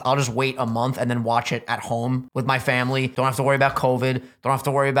I'll just wait a month and then watch it at home with my family. Don't have to worry about COVID. Don't have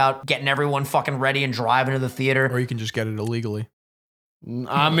to worry about getting everyone fucking ready and driving to the theater. Or you can just get it illegally.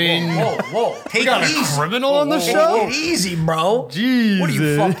 I mean, Whoa. Take got it a easy. criminal on the show? Take it easy, bro. Jesus. What are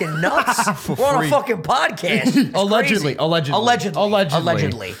you, fucking nuts? We're on a free. fucking podcast. It's Allegedly, crazy. allegedly.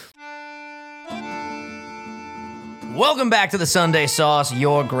 Allegedly. Welcome back to the Sunday Sauce,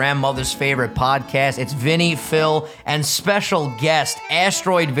 your grandmother's favorite podcast. It's Vinny, Phil, and special guest,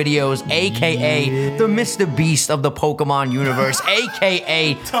 Asteroid Videos, a.k.a. the Mr. Beast of the Pokemon universe,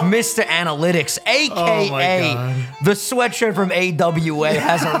 a.k.a. Mr. Analytics, a.k.a. the sweatshirt from AWA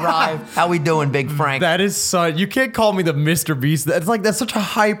has arrived. How we doing, Big Frank? That is such. You can't call me the Mr. Beast. That's such a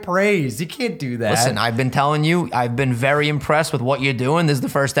high praise. You can't do that. Listen, I've been telling you, I've been very impressed with what you're doing. This is the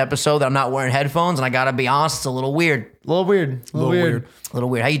first episode that I'm not wearing headphones, and I gotta be honest, it's a little weird. A little weird. A little weird. A little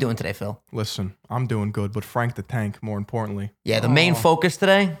weird. How you doing today, Phil? Listen, I'm doing good, but Frank the Tank, more importantly. Yeah, the main focus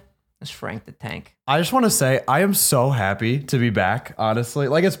today is Frank the Tank. I just want to say I am so happy to be back, honestly.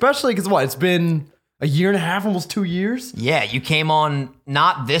 Like, especially because it's been a year and a half, almost 2 years. Yeah, you came on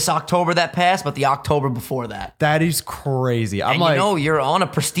not this October that passed, but the October before that. That is crazy. I'm And like, you know, you're on a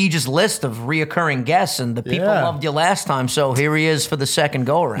prestigious list of reoccurring guests, and the people Yeah. loved you last time, so here he is for the second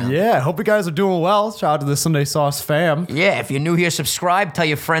go-around. yeah, hope you guys are doing well. Shout out to the Sunday Sauce fam. Yeah, if you're new here, subscribe, tell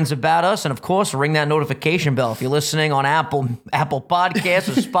your friends about us, and of course, ring that notification bell. If you're listening on Apple Podcasts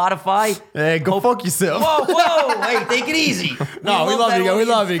or Spotify. Hey, go fuck yourself. Whoa, hey, take it easy. No, we love you. We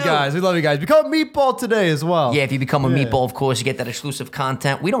love you guys. We love you guys. Become a meatball today as well. Yeah, if you become a meatball, of course, you get that exclusive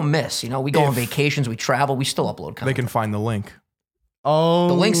content. We don't miss, we go on vacations, we travel, we still upload They content. can find the link. Oh,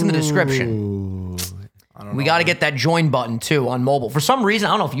 The link's in the description. We got to get that join button too on mobile. For some reason,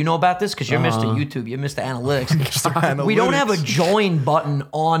 I don't know if you know about this because you're Mr. YouTube, you're Mr. Analytics. We don't have a join button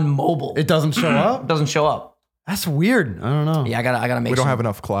on mobile. It doesn't show up. It doesn't show up. That's weird. I don't know. Yeah, I gotta make. We don't have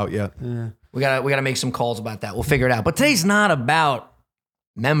enough clout yet. We gotta make some calls about that. We'll figure it out. But today's not about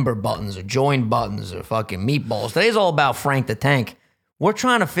member buttons or join buttons or fucking meatballs. Today's all about Frank the Tank. We're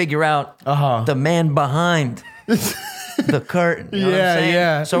trying to figure out the man behind the curtain. You know what I'm saying?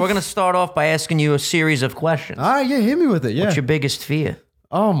 Yeah. So we're gonna start off by asking you a series of questions. All right, yeah, hit me with it. Yeah. What's your biggest fear?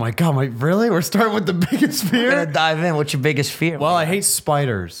 Oh my god, really? We're starting with the biggest We're fear. gonna dive in. What's your biggest fear? Well, I hate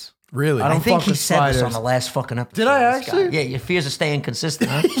spiders. Really? I I don't think fuck he with said this on spiders. the last fucking episode. Did I This guy. actually? Yeah, your fears of staying consistent,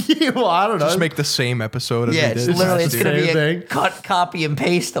 huh? Well, I don't know. Just make the same episode as Yeah, we it's did. literally, it's last gonna year. be a Same thing. cut, copy, and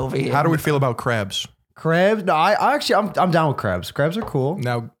paste over here. How do we feel about crabs? crabs. No, I actually I'm down with crabs. Crabs are cool.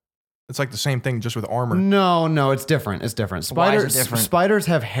 Now, it's like the same thing, just with armor. No, it's different. It's different. Why is Spiders it different? spiders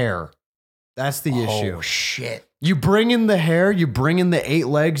have hair. That's the issue. Oh shit! You bring in the hair, you bring in the 8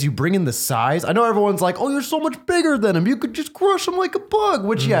 legs, you bring in the size. I know everyone's like, oh, you're so much bigger than him. You could just crush him like a bug,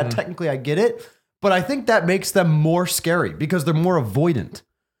 which, yeah, technically I get it. But I think that makes them more scary because they're more avoidant.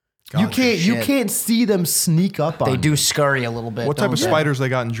 You Shit. can't see them sneak up on They you. do scurry a little bit. What type don't of they? spiders they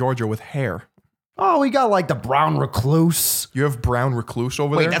got in Georgia with hair? Oh, we got like the brown recluse. You have brown recluse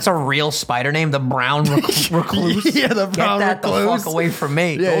over Wait, there? that's a real spider name, the brown recluse. Yeah, the brown Get that recluse. the fuck away from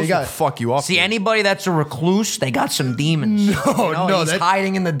me. Yeah, Those you got will fuck you up. See, dude. anybody that's a recluse, they got some demons. No, he's that-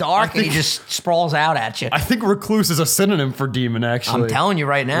 hiding in the dark and he think- just sprawls out at you. I think recluse is a synonym for demon, actually. I'm telling you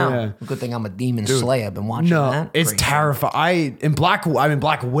right now. Yeah. Good thing I'm a demon slayer. I've been watching No, that. it's Crazy. terrifying. In Black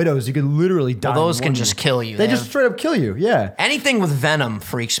Widows, you can literally die. Those in can one just minute. kill you. They have- just straight up kill you. Yeah. Anything with venom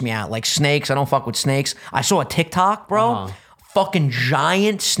freaks me out. Like snakes. I don't fuck with snakes. I saw a TikTok, bro. Fucking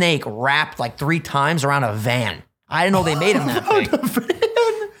giant snake wrapped like 3 times around a van. I didn't know they made him that big.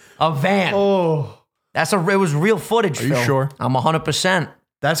 A van. Oh, It was real footage. Are you Phil. sure? I'm 100%.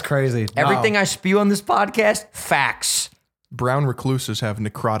 that's crazy. Everything No. I spew on this podcast, facts. Brown recluses have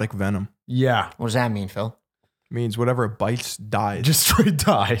necrotic venom. Yeah. What does that mean, Phil? Means whatever it bites dies. Just straight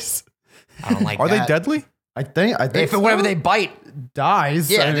dies. I don't like Are that. they deadly? I think If whatever they bite, dies.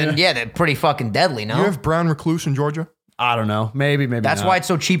 yeah, I mean, then yeah, they're pretty fucking deadly, no? You have brown recluse in Georgia? I don't know. Maybe That's not. why it's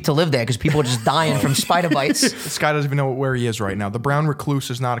so cheap to live there, because people are just dying from spider bites. This guy doesn't even know where he is right now. The brown recluse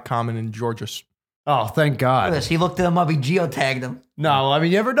is not common in Georgia. Oh, thank God. He looked him up, he geotagged him. No, I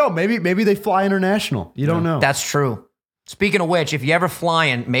mean, you never know. Maybe they fly international. You don't know. That's true. Speaking of which, if you ever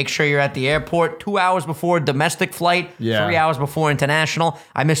flying, make sure you're at the airport 2 hours before domestic flight, Yeah. 3 hours before international.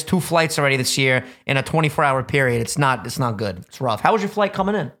 I missed 2 flights already this year in a 24-hour period. It's not good. It's rough. How was your flight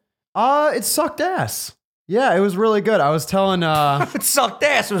coming in? It sucked ass. Yeah, it was really good. I was telling It sucked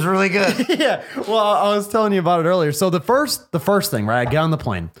ass. It was really good. yeah. Well, I was telling you about it earlier. So the first thing, right? I get on the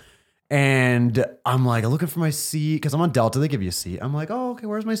plane, And I'm like looking for my seat because I'm on Delta. They give you a seat. I'm like, oh, okay,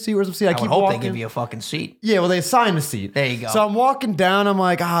 where's my seat? Where's my seat? I would keep hope walking. they give you a fucking seat. Yeah, well, they assign a seat. There you go. So I'm walking down. I'm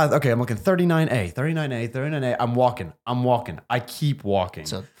like, okay, I'm looking 39A, 39A, 39A. I'm walking. I keep walking.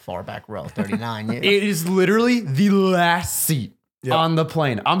 It's a far back row, 39. Yeah. It is literally the last seat on the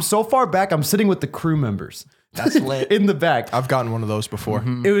plane. I'm so far back. I'm sitting with the crew members. That's lit. In the back. I've gotten one of those before.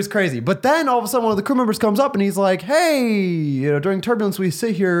 It was crazy. But then all of a sudden, one of the crew members comes up and he's like, hey, during turbulence, we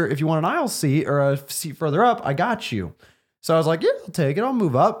sit here. If you want an aisle seat or a seat further up, I got you. So I was like, yeah, I'll take it. I'll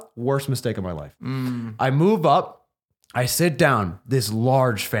move up. Worst mistake of my life. I move up. I sit down. This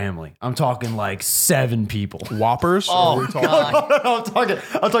large family. I'm talking like 7 people. Whoppers? Oh, God. I'm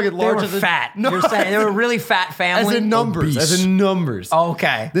talking They large were as in, fat. No, You're saying they were a really fat family? as in numbers. Obese. As in numbers.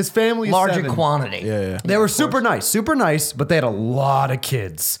 Okay. This family is Larger 7. quantity. Yeah. They were super nice, but they had a lot of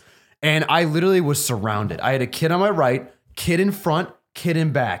kids. And I literally was surrounded. I had a kid on my right, kid in front, kid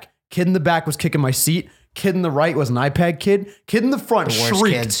in back. Kid in the back was kicking my seat. Kid in the right was an iPad kid. Kid in the front The worst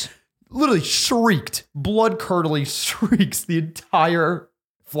shrieked. kids. Literally shrieked. Blood-curdling shrieks the entire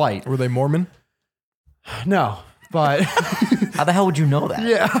flight. Were they Mormon? No, but How the hell would you know that?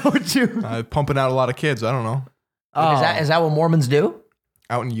 yeah, how would you? Pumping out a lot of kids. I don't know. Is that what Mormons do?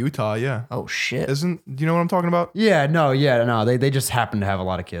 Out in Utah, yeah. Oh, shit. Do you know what I'm talking about? Yeah, no. They just happen to have a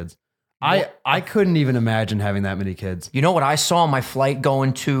lot of kids. I couldn't even imagine having that many kids. You know what I saw on my flight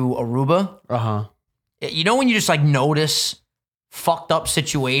going to Aruba? Uh-huh. You know when you just like notice fucked up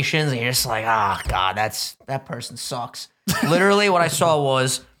situations and you're just like, God, that person sucks. Literally what I saw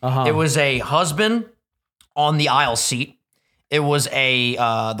was it was a husband on the aisle seat. It was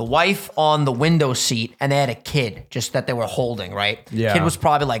the wife on the window seat, and they had a kid just that they were holding, right? Yeah. Kid was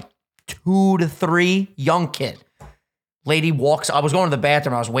probably like 2 to 3, young kid. Lady walks, I was going to the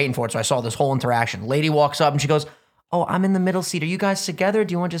bathroom, I was waiting for it, so I saw this whole interaction. Lady walks up and she goes, oh, I'm in the middle seat. Are you guys together?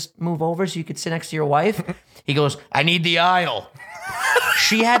 Do you want to just move over so you could sit next to your wife? He goes, I need the aisle.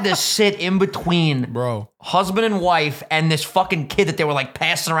 She had to sit in between Bro. husband and wife and this fucking kid that they were like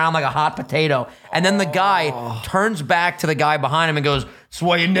passing around like a hot potato. And then the guy turns back to the guy behind him and goes, that's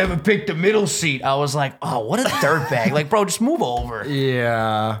why you never picked the middle seat. I was like, oh, what a dirtbag. Like, bro, just move over.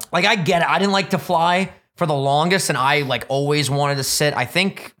 Yeah. Like, I get it. I didn't like to fly for the longest, and I like always wanted to sit, I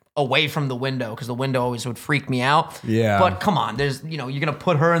think, away from the window because the window always would freak me out. Yeah. But come on, you're going to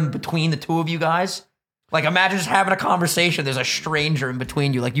put her in between the two of you guys? Like, imagine just having a conversation. There's a stranger in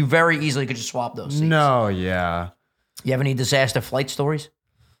between you. Like, you very easily could just swap those seats. No, yeah. You have any disaster flight stories?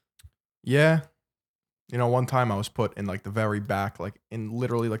 Yeah. You know, one time I was put in like the very back, like in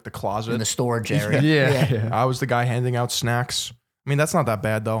literally like the closet. In the storage area. Yeah. I was the guy handing out snacks. I mean, that's not that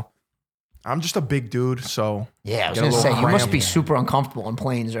bad though. I'm just a big dude, so Yeah, I was Get a going to say, little you must cramped. be super uncomfortable on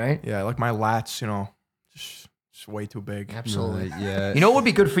planes, right? yeah, like my lats, you know, just way too big. Absolutely. Yeah. You know what would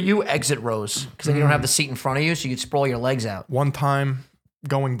be good for you? Exit rows. Because then you don't have the seat in front of you, so you could sprawl your legs out. One time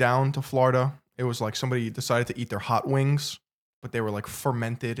going down to Florida, it was like somebody decided to eat their hot wings, but they were like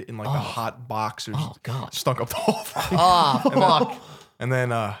fermented in like a hot box. It was Oh, God. stunk up the whole thing. Oh, fuck. And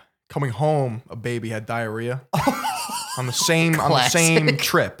then coming home, a baby had diarrhea on the same Classic.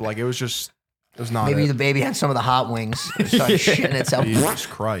 trip. Like it was not Maybe it. the baby had some of the hot wings. It started shitting itself. Jesus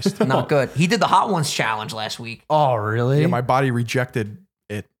Christ. Not good. He did the hot ones challenge last week. Oh, really? Yeah, my body rejected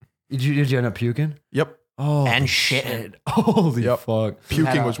it. Did you end up puking? Yep. Oh, And shit. holy Yep. fuck.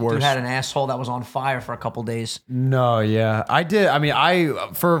 Puking was worse. Dude had an asshole that was on fire for a couple days. No, yeah. I did. I mean,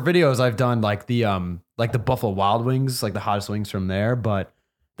 for videos I've done like the Buffalo Wild Wings, like the hottest wings from there, but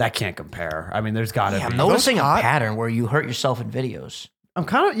that can't compare. I mean, there's gotta Yeah, I'm be. noticing a hot? pattern where you hurt yourself in videos. I'm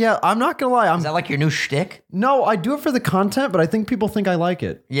kind of, yeah, I'm not gonna lie. Is that like your new shtick? No, I do it for the content, but I think people think I like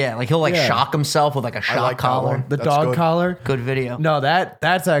it. Yeah, like he'll like Yeah. shock himself with like a shock like that collar. one. The That's dog good. collar. Good video. No,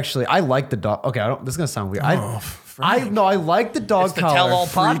 that's actually, I like the dog. Okay, this is gonna sound weird. I Frank. like the dog It's the collar. tell-all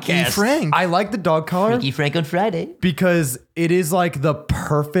Freaky podcast. Frank. I like the dog collar Freaky Frank on Friday. because it is like the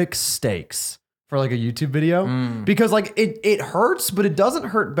perfect stakes for like a YouTube video. Because like it hurts, but it doesn't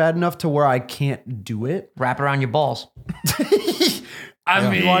hurt bad enough to where I can't do it. Wrap it around your balls. I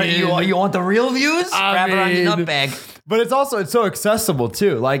mean, You want the real views? I Wrap it around your mean- nutbag. but it's so accessible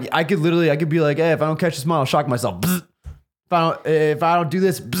too. Like I could be like, hey, if I don't catch a smile, I'll shock myself. Bzz. If I don't do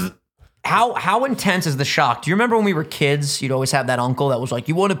this, bzz. How intense is the shock? Do you remember when we were kids? You'd always have that uncle that was like,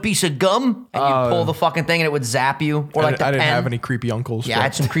 "You want a piece of gum?" And you'd pull the fucking thing, and it would zap you, or like the I didn't pen. have any creepy uncles. Yeah, I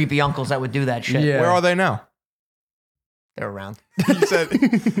had some creepy uncles that would do that shit. Yeah. Where are they now? They're around. You said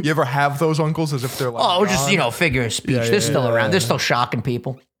you ever have those uncles as if they're like Oh, just gone? figure of speech. Yeah, They're still yeah, around. yeah. They're still shocking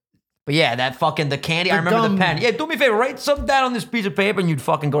people. But But yeah, that fucking, the candy, I The remember gum. the pen. Yeah, do me a favor, write something down on this piece of paper, and you'd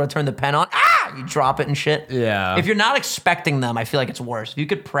fucking go to turn the pen on. Ah! You drop it and shit. Yeah. If you're not expecting them, I feel like it's worse. If you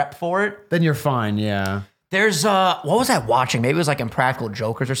could prep for it. Then you're fine. Yeah. There's, what was I watching? Maybe it was like Impractical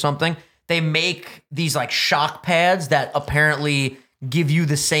Jokers or something. They make these like shock pads that apparently give you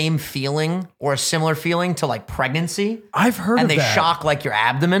the same feeling or a similar feeling to like pregnancy. I've heard And of they that. shock like your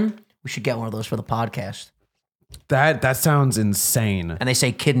abdomen. We should get one of those for the podcast. That sounds insane. And they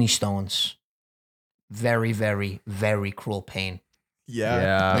say kidney stones. Very, very, very cruel pain. Yeah.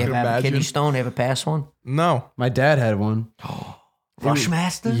 Yeah. I You can ever have a imagine. kidney stone? You ever pass one? No. My dad had one.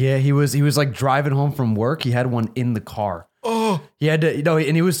 Rushmaster? Yeah, he was like driving home from work. He had one in the car. Oh, He had to,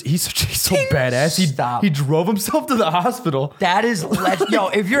 and he's so badass. Stop. He drove himself to the hospital. That is, yo,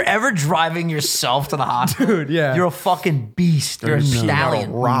 if you're ever driving yourself to the hospital, Dude, yeah. you're a fucking beast. You're a peeing out a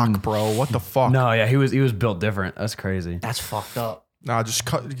stallion. rock, bro. What the fuck? No, yeah, he was built different. That's crazy. That's fucked up. Nah, just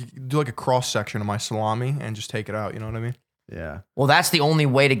do like a cross section of my salami and just take it out. You know what I mean? Yeah. Well, that's the only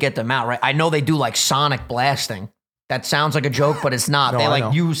way to get them out, right? I know they do like sonic blasting. That sounds like a joke, but it's not. No, They I like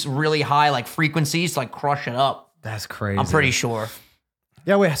know. use really high like frequencies to like crush it up. That's crazy. I'm pretty sure.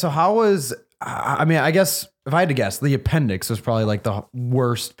 Yeah, wait, so how was I mean, I guess if I had to guess, the appendix was probably like the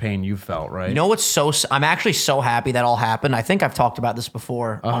worst pain you felt, right? You know what's I'm actually so happy that all happened. I think I've talked about this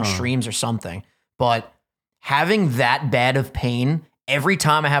before on streams or something, but having that bad of pain, every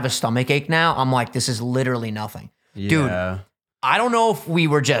time I have a stomach ache now, I'm like, this is literally nothing. Dude, Yeah. I don't know if we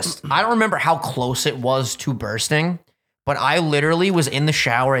were just, I don't remember how close it was to bursting, but I literally was in the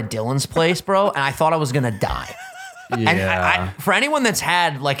shower at Dylan's place, bro, and I thought I was gonna die. Yeah. And for anyone that's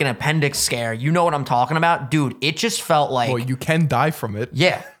had like an appendix scare, you know what I'm talking about. Dude, it just felt like, Well, you can die from it.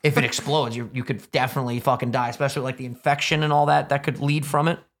 yeah, if it explodes, you could definitely fucking die, especially like the infection and all that could lead from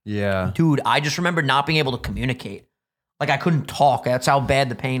it. Yeah. Dude, I just remember not being able to communicate. Like I couldn't talk. That's how bad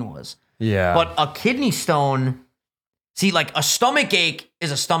the pain was. Yeah. But a kidney stone, see, like a stomach ache is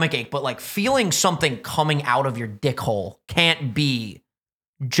a stomach ache, but like feeling something coming out of your dick hole can't be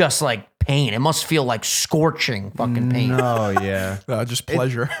just like pain. It must feel like scorching fucking pain. No, yeah. Just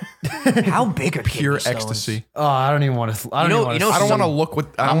pleasure. How big are Pure kidney stones? ecstasy. Oh, I don't even want to. I don't even want to. I don't want to look with.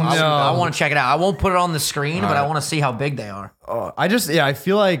 I don't. I want to check it out. I won't put it on the screen, but I want to see how big they are. I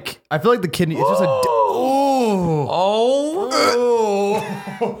feel like the kidney. It's just a.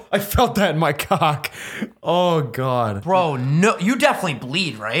 Oh, I felt that in my cock. Oh God. Bro, no, you definitely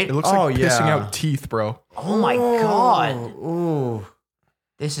bleed, right? It looks Oh, like pissing yeah. out teeth, bro. Oh my God. Ooh.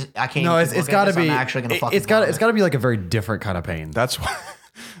 This is, I can't No, even it's look at got to this. be. I'm actually going to fucking It's got vomit. to be like a very different kind of pain. That's why.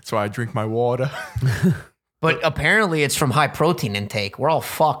 That's why I drink my water. But apparently it's from high protein intake. We're all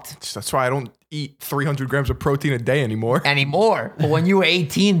fucked That's why I don't eat 300 grams of protein a day anymore. anymore. But when you were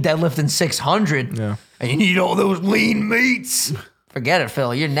 18, deadlifting 600, Yeah. and you need all those lean meats, forget it,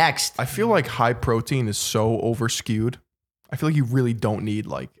 Phil. You're next. I feel like high protein is so overskewed. I feel like you really don't need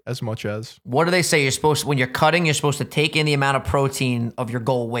like as much as. What do they say? You're supposed to, when you're cutting, you're supposed to take in the amount of protein of your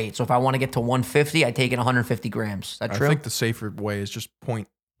goal weight. So if I want to get to 150, I take in 150 grams. Is that true? I think the safer way is just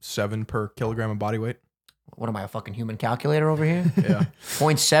 0.7 per kilogram of body weight. What am I, a fucking human calculator over here? Yeah.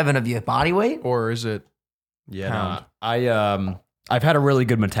 0.7 of your body weight? Or is it? Yeah. Pound. I've had a really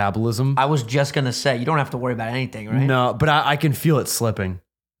good metabolism. I was just going to say, you don't have to worry about anything, right? No, but I can feel it slipping.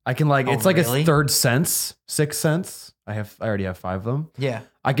 I can like Oh, it's like really? a third sense, sixth sense. I already have 5 of them. Yeah.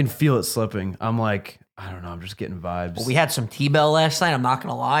 I can feel it slipping. I'm like, I don't know. I'm just getting vibes. Well, we had some T-Bell last night. I'm not going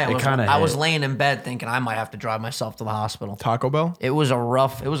to lie. kinda I was hit. laying in bed thinking I might have to drive myself to the hospital. Taco Bell? It was a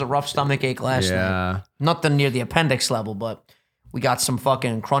rough stomach ache last night. yeah. Nothing near the appendix level, but we got some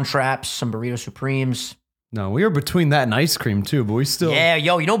fucking Crunch Wraps, some Burrito Supremes. No, we were between that and ice cream too, but we still. Yeah,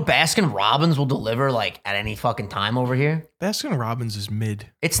 yo, you know Baskin Robbins will deliver like at any fucking time over here? Baskin Robbins is mid.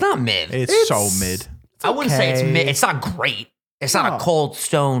 It's not mid. It's so mid. I wouldn't say it's okay. mid. It's not great. It's not No. a cold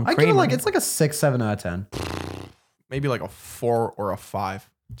stone I give creamer. it like it's like a 6, 7 out of 10. Maybe like a 4 or a 5.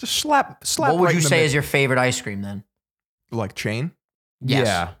 Just slap. What would right you in the say mid. is your favorite ice cream then? like chain? Yes.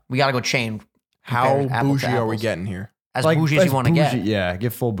 Yeah. We got to go chain. How Compare apples to bougie are we apples. getting here? As bougie as you want to bougie, get. Yeah,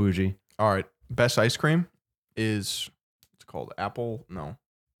 get full bougie. All right. Best ice cream is it's called Apple. No,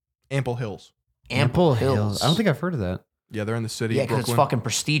 Ample Hills. Ample Hills. I don't think I've heard of that. Yeah, they're in the city. Yeah, of because it's Brooklyn. fucking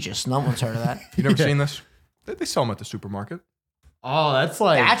prestigious. No one's heard of that. You never Yeah. seen this? They sell them at the supermarket. Oh, that's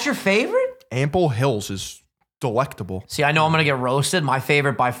like That's your favorite? Ample Hills is delectable. See, I know I'm gonna get roasted. My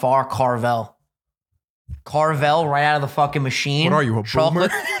favorite by far, Carvel. Carvel, right out of the fucking machine. What are you, a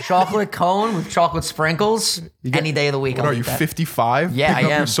chocolate boomer? chocolate cone with chocolate sprinkles? Any day of the week. What I'll are eat you, that. 55? Yeah, I Picking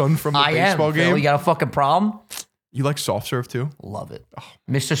up am. your son from the I am. baseball Phil, game? you got a fucking problem? You like soft serve too? Love it.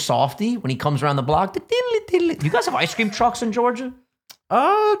 Mr. Softy, when he comes around the block, you guys have ice cream trucks in Georgia?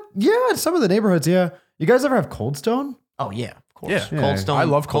 Yeah, in some of the neighborhoods, yeah. You guys ever have Cold Stone? Oh yeah, of course. Yeah. Cold Stone. I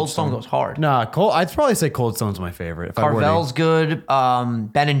love Cold Cold Stone Stone. goes hard. Nah, I'd probably say Cold Stone's my favorite. If Carvel's good.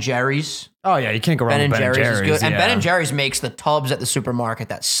 Ben and Jerry's. Oh yeah, you can't go wrong Ben with and Ben Jerry's is good. And yeah. Ben and Jerry's makes the tubs at the supermarket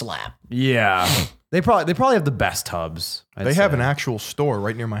that slap. Yeah, they probably have the best tubs. They have an actual store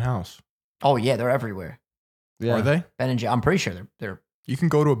right near my house. Oh yeah, they're everywhere. Yeah. Are they? Ben and Jerry. I'm pretty sure they're. You can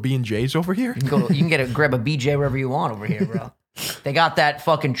go to a B&J's over here? You can grab a BJ wherever you want over here, bro. They got that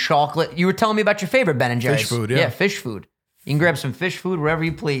fucking chocolate. You were telling me about your favorite Ben and Jerry's. Fish food, yeah. Yeah, fish food. You can grab some fish food wherever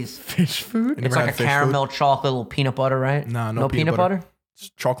you please. Fish food. You It's never like had a fish caramel chocolate, little peanut butter, right? Nah, no peanut peanut butter. butter. It's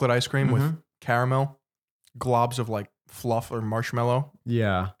chocolate ice cream with caramel, globs of like fluff or marshmallow,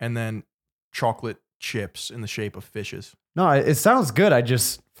 Yeah. and then chocolate chips in the shape of fishes. No, it sounds good. I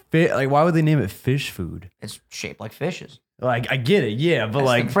just like, why would they name it fish food? It's shaped like fishes. Like, I get it, yeah, but That's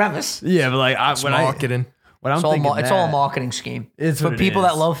like, the premise. yeah, but like, It's marketing. when I'm It's all, thinking it's all a that- marketing scheme. It's For what it people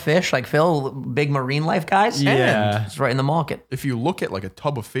is. that love fish, like Phil, big marine life guys. Yeah. It's right in the market. If you look at like a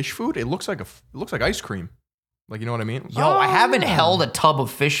tub of fish food, it looks like ice cream. Like, you know what I mean? Yo, I haven't yeah. held a tub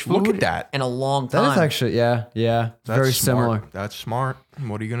of fish food Look at that. in a long time. That is actually, yeah, That's very smart. similar. That's smart.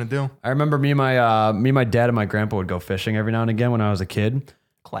 What are you gonna do? I remember me and my dad and my grandpa would go fishing every now and again when I was a kid,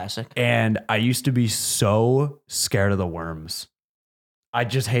 Classic. and I used to be so scared of the worms. I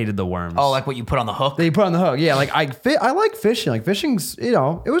just hated the worms. Oh, like what you put on the hook? that you put on the hook. Yeah, like I like fishing. Like fishing's, it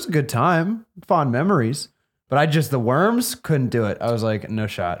was a good time, fond memories. But the worms couldn't do it. I was like, no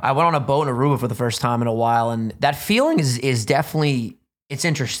shot. I went on a boat in Aruba for the first time in a while, and that feeling is definitely, it's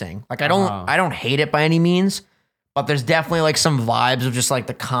interesting. Like I don't hate it by any means, but there's definitely like some vibes of just like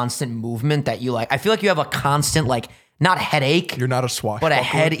the constant movement that you like. I feel like you have a constant like, not headache, You're not a but swashbuckler. a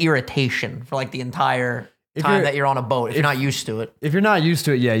head irritation for like the entire If time you're- that you're on a boat. If you're not used to it. If you're not used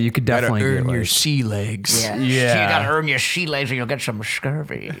to it, yeah, you could Gotta definitely earn get your like, sea legs. Yeah. Yeah. You gotta earn your sea legs or you'll get some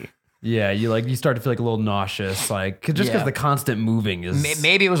scurvy. yeah, you start to feel like a little nauseous, like just because Yeah. the constant moving is.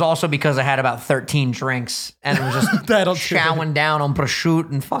 Maybe it was also because I had about 13 drinks and it was just That'll do it. chowing down on prosciutto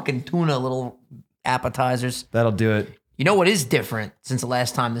and fucking tuna little appetizers. That'll do it. You know what is different since the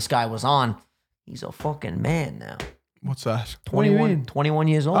last time this guy was on? He's a fucking man now. What's that? What do you 21, mean? 21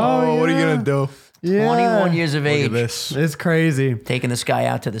 years old. Oh, what are you yeah. gonna do? Yeah. 21 years of Look age. at this. It's crazy. Taking this guy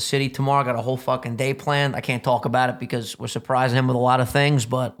out to the city tomorrow. Got a whole fucking day planned. I can't talk about it because we're surprising him with a lot of things,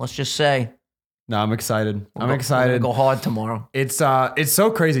 but let's just say No, I'm excited. I'm we're excited. gonna go hard tomorrow. It's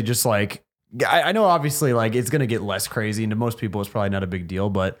so crazy. Just like I know, obviously, like it's gonna get less crazy, and to most people, it's probably not a big deal.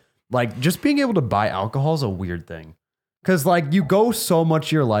 But like, just being able to buy alcohol is a weird thing, because like you go so much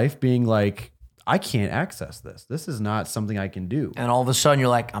of your life being like, I can't access this. This is not something I can do. And all of a sudden you're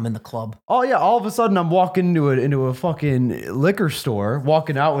like, I'm in the club. Oh yeah, all of a sudden I'm walking into a fucking liquor store,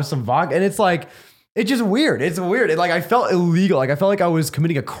 walking out with some vodka, and it's like, it's just weird. It's weird. Like I felt illegal. Like I felt like I was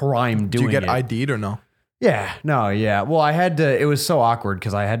committing a crime Do doing you get it. ID'd or no? Yeah, no, yeah. Well, I had to, it was so awkward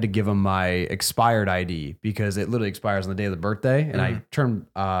because I had to give him my expired ID because it literally expires on the day of the birthday. And I turned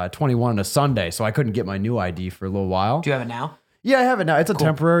 21 on a Sunday, so I couldn't get my new ID for a little while. Do you have it now? Yeah, I have it now. It's a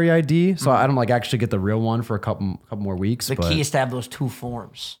temporary ID, so I don't like actually get the real one for a couple more weeks. The but key is to have those two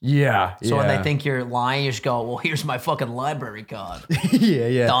forms. yeah. So when yeah. they think you're lying, you just go, well, here's my fucking library card.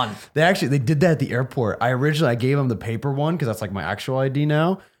 yeah. Done. They did that at the airport. I gave them the paper one because that's like my actual ID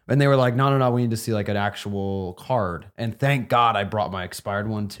now. And they were like, no, we need to see like an actual card. And thank God I brought my expired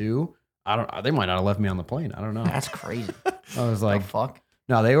one too. They might not have left me on the plane. I don't know. That's crazy. I was like, The fuck?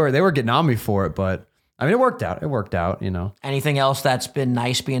 no, they were getting on me for it, but I mean, it worked out. Anything else that's been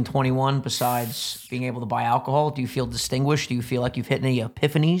nice being 21 besides being able to buy alcohol? Do you feel distinguished? Do you feel like you've hit any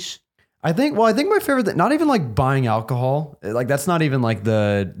epiphanies? I think my favorite thing, not even like buying alcohol, like that's not even like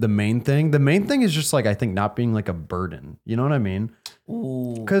the main thing. The main thing is just like, I think not being like a burden. You know what I mean?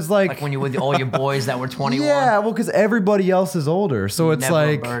 Ooh. 'Cause, like- Like when you're with all your boys that were 21. Yeah, well, because everybody else is older. So it's Never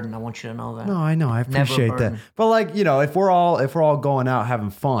like, a burden. I want you to know that. no, I know. I Never a appreciate that. burden. But like, if we're all going out having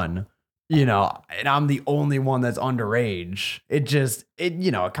fun, and I'm the only one that's underage,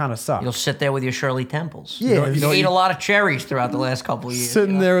 it kind of sucks. You'll sit there with your Shirley Temples. Yeah, You ate a lot of cherries throughout the last couple of years.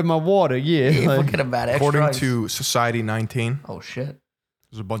 Sitting there with my water, yeah. like- Forget about it. According to Society 19, Oh, shit.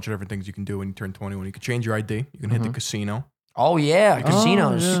 there's a bunch of different things you can do when you turn 21. You can change your ID. You can hit the casino, Oh, yeah.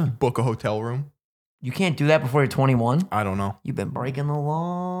 Casinos. yeah. book a hotel room. You can't do that before you're 21. I don't know. You've been breaking the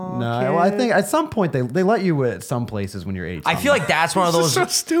law. No, kid. well, I think at some point they let you at some places when you're 18. I feel like that's one of This is those.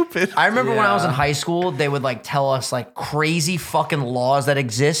 so stupid. I remember when I was in Yeah. high school, they would like tell us like crazy fucking laws that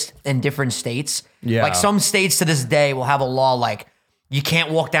exist in different states. Yeah. Like some states to this day will have a law like you can't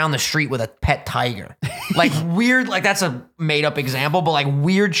walk down the street with a pet tiger. Like weird, like that's a made up example, but like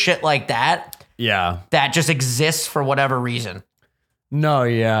weird shit like that yeah. that just exists for whatever reason. No,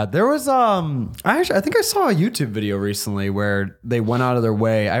 yeah. There was I think I saw a YouTube video recently where they went out of their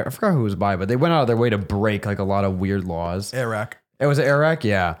way. I forgot who it was by, but they went out of their way to break like a lot of weird laws. Iraq. It was Iraq,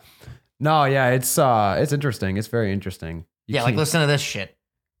 yeah. No, yeah, it's interesting. It's very interesting. Yeah, like listen to this shit.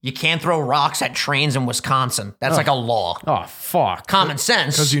 You can't throw rocks at trains in Wisconsin. That's like a law. Oh, fuck. Common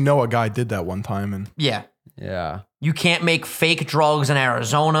sense. Because you know a guy did that one time, and Yeah. Yeah. You can't make fake drugs in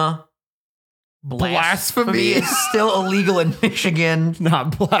Arizona. Blasphemy is still illegal in Michigan.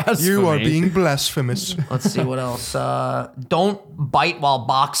 Not blasphemy. you are being blasphemous. Let's see what else. Don't bite while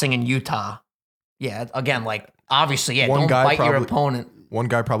boxing in Utah. Yeah, again, like obviously, yeah. One Don't guy bite your probably- opponent. One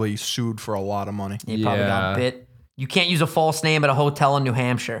guy probably sued for a lot of money. He probably got Yeah. bit. You can't use a false name at a hotel in New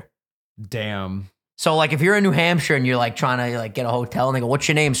Hampshire. Damn. So like if you're in New Hampshire and you're like trying to like get a hotel and they go, "What's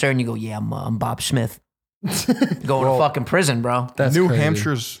your name, sir?" and you go, "Yeah, I'm Bob Smith." Go to fucking prison, bro. That's New crazy.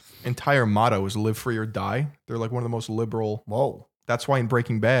 Hampshire's entire motto is "Live free or die." They're like one of the most liberal. Whoa. That's why in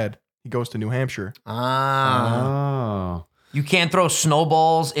Breaking Bad, he goes to New Hampshire. Oh. You can't throw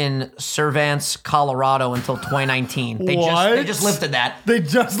snowballs in Cervants, Colorado until 2019. They What? just lifted that. They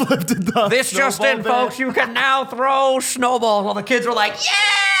just lifted the This just in, snowball folks. You can now throw snowballs. All the kids were like,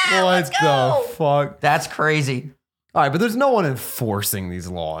 "Yeah, ban. let's What go." the fuck? That's crazy. All right, but there's no one enforcing these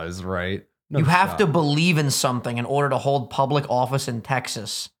laws, right? No You have shot. to believe in something in order to hold public office in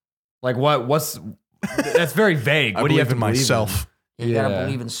Texas. Like what? What's that's very vague. I What do you believe have to in believe myself. You gotta Yeah.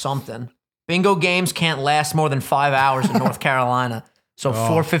 believe in something. Bingo games can't last more than 5 hours in North Carolina. So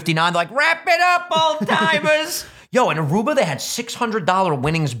 4:59, they're like, "Wrap it up, old timers." Yo, in Aruba, they had $600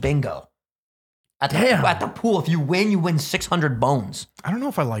 winnings bingo. At the pool, if you win 600 bones. I don't know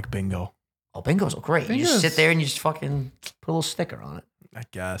if I like bingo. Oh, bingo's great. You just Bingo's- sit there and you just fucking put a little sticker on it. I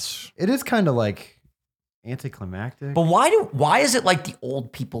guess. It is kind of like anticlimactic. But why is it like the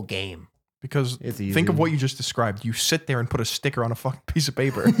old people game? Because It's think of easy. what you just described. You sit there and put a sticker on a fucking piece of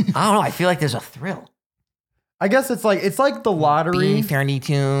paper. I don't know. I feel like there's a thrill. I guess it's like the lottery.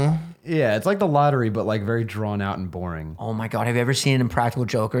 32. Yeah, it's like the lottery, but like very drawn out and boring. Oh my God. Have you ever seen it in Practical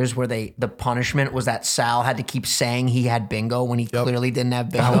Jokers where the punishment was that Sal had to keep saying he had bingo when he clearly didn't have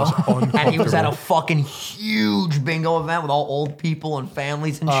bingo? And he was at a fucking huge bingo event with all old people and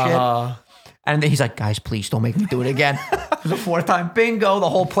families and shit. And then he's like, "Guys, please don't make me do it again." It was a 4th-time bingo. The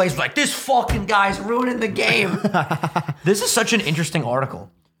whole place was like, "This fucking guy's ruining the game." This is such an interesting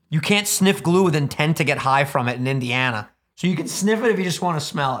article. You can't sniff glue with intent to get high from it in Indiana. So you can sniff it if you just want to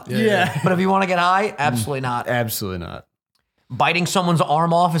smell it. Yeah. But if you want to get high, absolutely not. Absolutely not. Biting someone's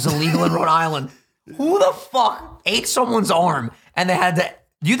arm off is illegal in Rhode Island. Who the fuck ate someone's arm? And they had to.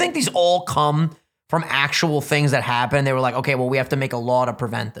 Do you think these all come from actual things that happen? They were like, "Okay, well, we have to make a law to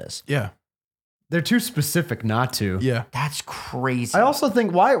prevent this." Yeah. They're too specific not to. Yeah. That's crazy. I also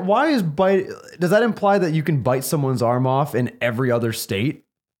think why is bite? Does that imply that you can bite someone's arm off in every other state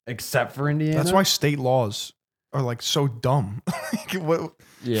except for Indiana? That's why state laws are like so dumb.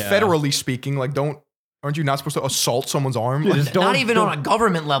 Yeah. Federally speaking, like aren't you not supposed to assault someone's arm? Like, Just Not even on a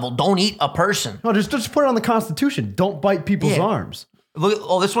government level. Don't eat a person. No, just put it on the Constitution. Don't bite people's Yeah. arms.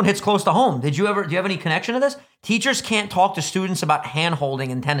 Look, this one hits close to home. Do you have any connection to this? Teachers can't talk to students about hand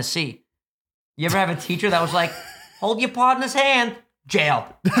holding in Tennessee. You ever have a teacher that was like, "Hold your partner's hand"? Jail.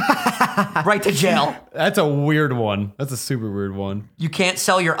 Right to jail. That's a weird one. That's a super weird one. You can't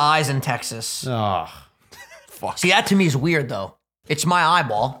sell your eyes in Texas. Oh, See, that to me is weird though. It's my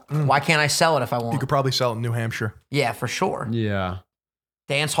eyeball. Why can't I sell it if I you want? could probably sell it in New Hampshire. Yeah, for sure. yeah.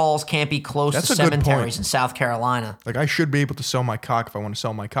 Dance halls can't be close That's to a good cemeteries point. in South Carolina. Like I should be able to sell my cock if I want to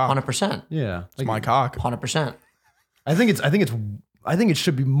sell my cock. 100%. Yeah. It's my cock. 100%. I think it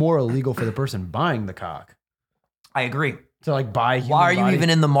should be more illegal for the person buying the cock I agree. to like buy. Human Why are you body. even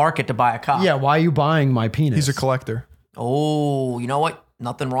in the market to buy a cock? Yeah. Why are you buying my penis? He's a collector. Oh, you know what?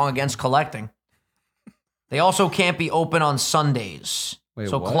 Nothing wrong against collecting. They also can't be open on Sundays. Wait,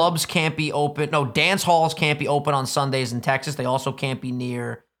 so what? clubs can't be open. No, dance halls can't be open on Sundays in Texas. They also can't be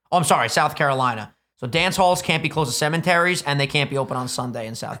near, South Carolina. So dance halls can't be close to cemeteries, and they can't be open on Sunday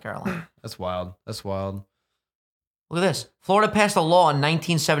in South Carolina. That's wild. That's wild. Look at this. Florida passed a law in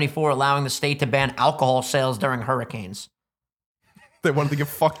 1974 allowing the state to ban alcohol sales during hurricanes. They wanted to get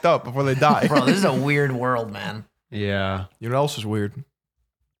fucked up before they die. Bro, this is a weird world, man. Yeah. You know what else is weird?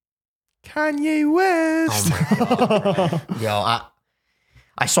 Kanye West. Oh my God. Yo,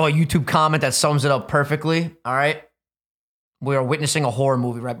 I saw a YouTube comment that sums it up perfectly. All right. We are witnessing a horror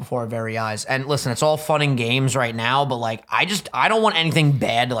movie right before our very eyes. And listen, it's all fun and games right now, but like I don't want anything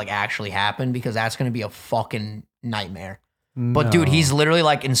bad to like actually happen because that's gonna be a fucking nightmare. But dude, he's literally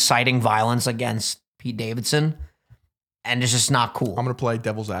like inciting violence against Pete Davidson. And it's just not cool. I'm gonna play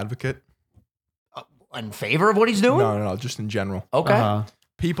devil's advocate. in favor of what he's doing? No, just in general. Okay. Uh-huh.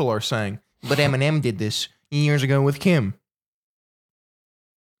 People are saying, but Eminem did this years ago with Kim.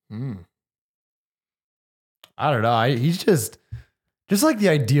 I don't know. He's just like the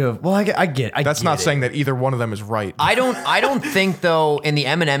idea of, well, I get That's not it. saying that either one of them is right. I don't think though in the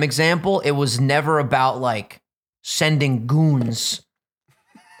Eminem example it was never about like sending goons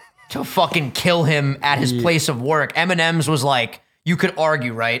to fucking kill him at his place of work. Eminem's was like, you could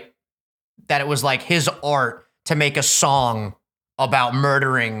argue, right, that it was like his art to make a song about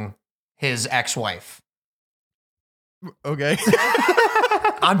murdering his ex-wife. Okay.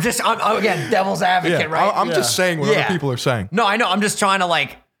 I'm again devil's advocate, right? I'm just saying what Yeah. other people are saying. No, I know. I'm just trying to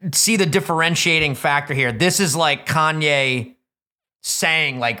like see the differentiating factor here. This is like Kanye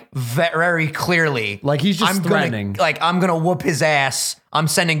saying like very clearly, Like he's just threatening. I'm gonna whoop his ass. I'm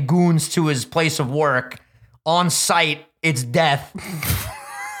sending goons to his place of work. On site, it's death.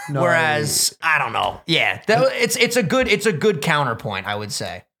 No, Whereas I don't know. Yeah, it's a good counterpoint, I would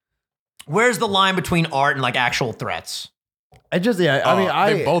say. Where's the line between art and like actual threats? I just I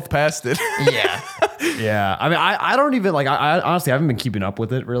mean They both passed it. Yeah. Yeah, I mean, I don't even like. I honestly haven't been keeping up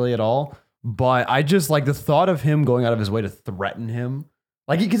with it really at all. But I just like the thought of him going out of his way to threaten him,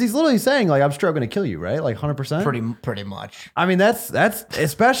 like because he's literally saying like, "I'm straight going to kill you," right? Like 100%. Pretty much. I mean, that's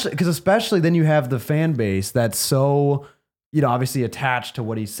especially then you have the fan base that's so obviously attached to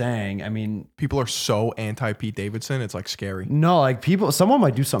what he's saying. I mean, People are so anti Pete Davidson. It's like scary. no, like someone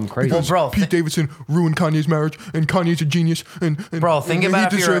might do something crazy. Well, bro, Pete Davidson ruined Kanye's marriage, and Kanye's a genius. And Bro, think and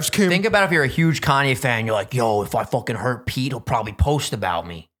about he if deserves Kim. think about if you're a huge Kanye fan. You're like, yo, if I fucking hurt Pete, he'll probably post about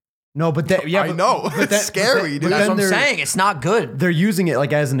me. No, but that, yeah, I know. It's scary, dude. That's what I'm they're- saying. It's not good. They're using it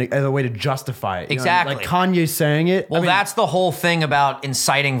like as a way to justify it. Exactly. Like Kanye saying it. Well, I mean, that's the whole thing about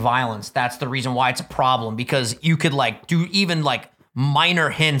inciting violence. That's the reason why it's a problem, because you could like do even like minor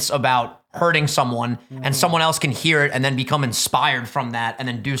hints about hurting someone and someone else can hear it and then become inspired from that and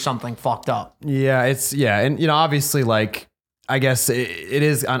then do something fucked up. Yeah, and obviously, like, I guess it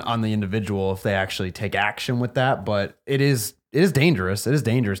is on the individual if they actually take action with that, but it is dangerous. It is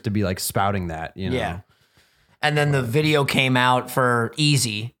dangerous to be like spouting that, Yeah. And then the video came out for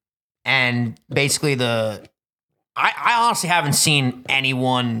Easy, and basically I honestly haven't seen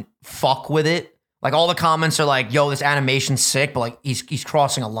anyone fuck with it. Like all the comments are like, yo, this animation's sick, but like he's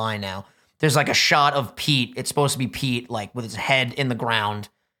crossing a line now. There's like a shot of Pete. It's supposed to be Pete, like with his head in the ground,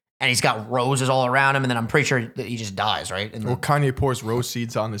 and he's got roses all around him, and then I'm pretty sure that he just dies, right? And Well, Kanye pours rose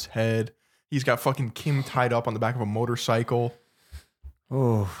seeds on his head. He's got fucking Kim tied up on the back of a motorcycle.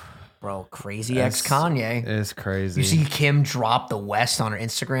 Oh, bro, crazy ex Kanye. it's crazy. You see Kim drop the West on her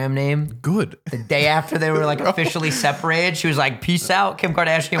Instagram name Good. the day after they were like officially separated. She was like, "Peace out, Kim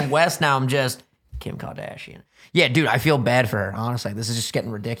Kardashian West." Now I'm just Kim Kardashian. Yeah, dude, I feel bad for her. Honestly, this is just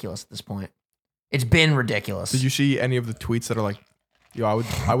getting ridiculous at this point. It's been ridiculous. Did you see any of the tweets that are like, yo,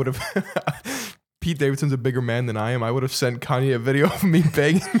 I would have Pete Davidson's a bigger man than I am. I would have sent Kanye a video of me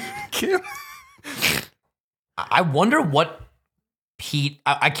begging Kim. I wonder what Pete.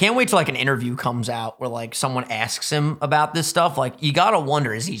 I can't wait till like an interview comes out where like someone asks him about this stuff. Like you gotta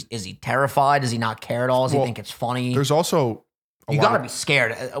wonder, is he terrified? Does he not care at all? Does he Well, think it's funny? There's also a You lot gotta of- be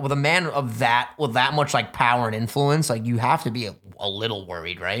scared with a man of that with that much like power and influence. Like you have to be a little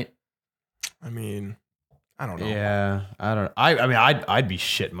worried, right? I mean, I don't know. Yeah, I don't. I mean, I'd be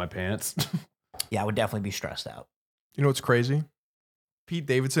shitting my pants. Yeah, I would definitely be stressed out. You know what's crazy? Pete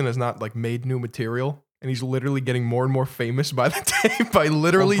Davidson has not like made new material, and he's literally getting more and more famous by the day by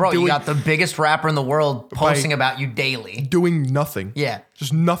literally Well, bro, doing you got the biggest rapper in the world posting about you daily. doing nothing. Yeah,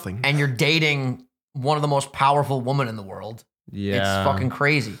 Just nothing. and you're dating one of the most powerful women in the world. Yeah, It's fucking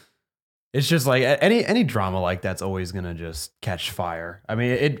crazy. It's just like any drama like that's always gonna just catch fire. I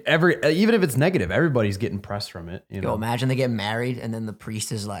mean, even if it's negative, everybody's getting press from it. You Yo, know, imagine they get married and then the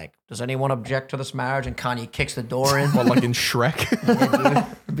priest is like, "Does anyone object to this marriage?" And Kanye kicks the door in. Well, like in Shrek. Yeah,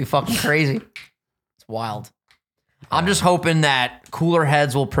 dude, it'd be fucking crazy. It's wild. I'm just hoping that cooler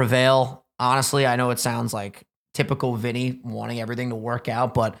heads will prevail. Honestly, I know it sounds like typical Vinny wanting everything to work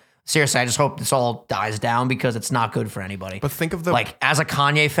out, but seriously, I just hope this all dies down because it's not good for anybody. But think of the Like as a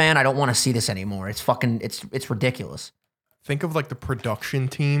Kanye fan, I don't want to see this anymore. It's fucking it's ridiculous. think of like the production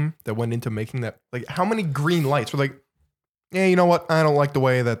team that went into making that. Like how many green lights were like, yeah, you know what? I don't like the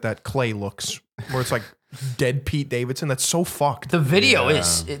way that clay looks. Where it's like dead Pete Davidson. That's so fucked. The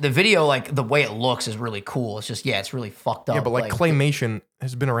video like the way it looks is really cool. It's just it's really fucked up. Yeah, but like claymation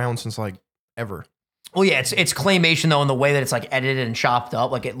has been around since like ever. Well, yeah, it's claymation though in the way that it's like edited and chopped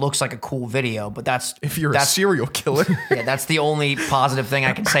up. Like it looks like a cool video, but that's If you're a serial killer. yeah, that's the only positive thing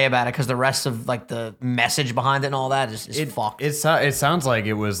I can say about it because the rest of like the message behind it and all that is fucked. it sounds like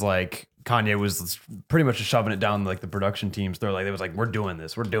it was like Kanye was pretty much just shoving it down like the production teams. They was like, we're doing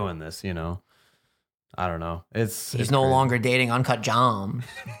this, you know. I don't know. He's it's no crazy. longer dating Uncut Jam.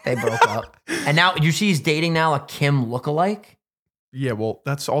 They broke up. And now you see he's dating now a Kim lookalike. Yeah, well,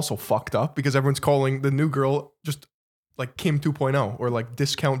 that's also fucked up because everyone's calling the new girl just like Kim 2.0 or like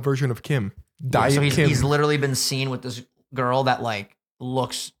discount version of Kim. Diet so Kim. he's literally been seen with this girl that like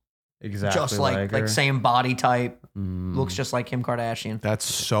looks Exactly just like her. same body type, Mm. looks just like Kim Kardashian. That's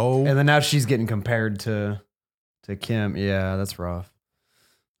so. And then now she's getting compared to Kim. Yeah, that's rough.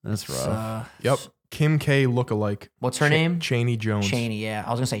 That's rough. Yep. Kim K lookalike. What's her name? Chaney Jones. Chaney. Yeah, I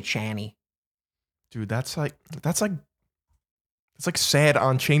was gonna say Chaney. Dude, that's like sad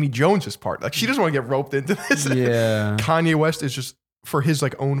on Chaney Jones's part. Like she doesn't want to get roped into this. Yeah. Kanye West is just for his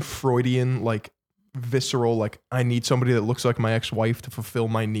like own Freudian like visceral like I need somebody that looks like my ex-wife to fulfill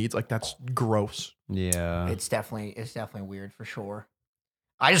my needs. Like that's gross. Yeah. It's definitely weird for sure.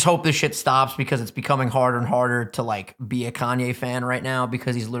 I just hope this shit stops because it's becoming harder and harder to like be a Kanye fan right now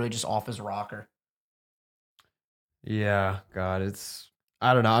because he's literally just off his rocker. Yeah, God,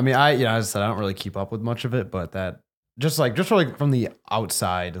 I don't know. I mean, as I said, I don't really keep up with much of it, but that just from the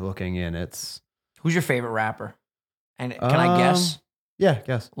outside looking in, it's Who's your favorite rapper? And can I guess? Yeah,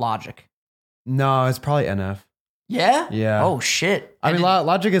 guess. Logic. No, it's probably NF. Yeah? Yeah. Oh shit. I mean,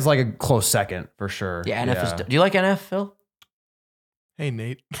 Logic is like a close second for sure. Yeah, NF is. Do you like NF, Phil? Hey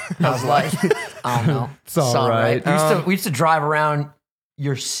Nate. I was like, I don't know. It's all right. We used to drive around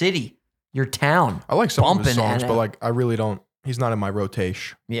your city, your town. I like some of his Bumping songs, NF. but like I really don't. He's not in my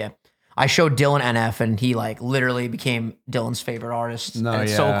rotation. Yeah. I showed Dylan NF and he like literally became Dylan's favorite artist. No, and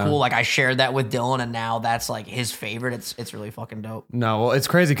it's yeah. so cool. Like I shared that with Dylan and now that's like his favorite. It's really fucking dope. No, well, it's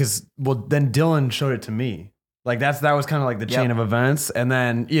crazy because then Dylan showed it to me. Like that was kind of like the chain Yep. of events, and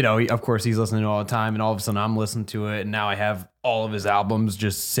then of course he's listening to it all the time, and all of a sudden I'm listening to it, and now I have all of his albums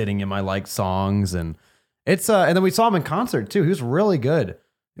just sitting in my liked songs, and it's and then we saw him in concert too. He was really good.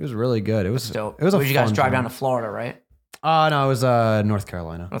 It was Dope. It was a you guys fun drive time. down to Florida, right? No, it was North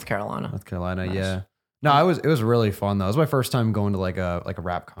Carolina. North Carolina. Nice. Yeah. No, it was really fun though. It was my first time going to like a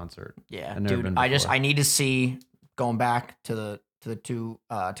rap concert. Yeah, I've never dude. been I before. need to see going back to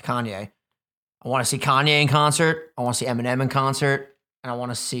Kanye. I want to see Kanye in concert. I want to see Eminem in concert, and I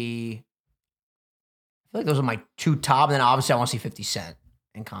want to see. I feel like those are my two top. And then obviously I want to see 50 Cent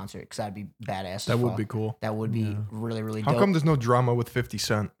in concert because that'd be badass. That as would fuck. be cool. That would be really really How dope. come there's no drama with 50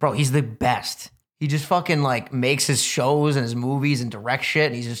 Cent? Bro, he's the best. He just fucking like makes his shows and his movies and direct shit,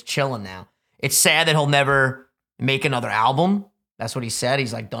 and he's just chilling now. It's sad that he'll never make another album. That's what he said.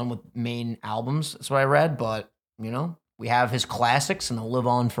 He's like done with main albums. That's what I read. But we have his classics, and they'll live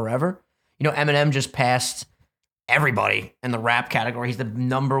on forever. Eminem just passed everybody in the rap category. He's the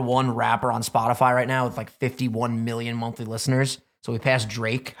 #1 rapper on Spotify right now with like 51 million monthly listeners. So he passed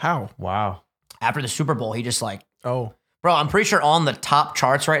Drake. How? Wow. After the Super Bowl, he just like. Oh, Bro, I'm pretty sure on the top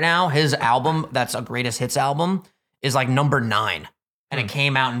charts right now, his album, that's a greatest hits album, is like #9. And it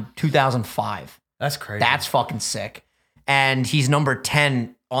came out in 2005. That's crazy. That's fucking sick. And he's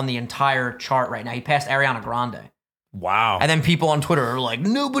 #10 on the entire chart right now. He passed Ariana Grande. wow. And then people on Twitter are like,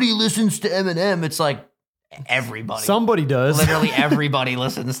 nobody listens to Eminem. It's like, everybody. Somebody does. Literally everybody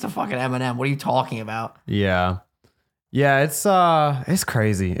listens to fucking Eminem. What are you talking about? Yeah. Yeah, it's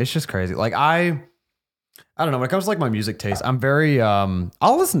crazy. It's just crazy. Like I don't know, when it comes to like my music taste, I'm very I'll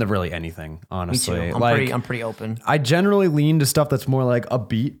listen to really anything, Me honestly. too. Like I'm pretty open. I generally lean to stuff that's more like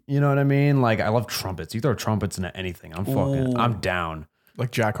upbeat, you know what I mean? Like I love trumpets. You throw trumpets into anything, I'm down.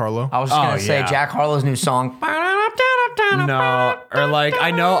 like Jack Harlow. I was just going Oh, to say yeah. Jack Harlow's new song. No, or like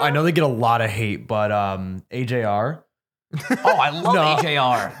I know they get a lot of hate, but AJR. Oh, I love No.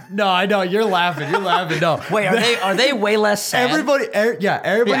 AJR. No, I know you're laughing. No. Wait, are they way less sad? everybody Yeah,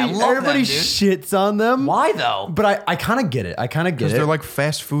 I love everybody them, dude. shits on them. Why though? But I kind of get it. Because they're like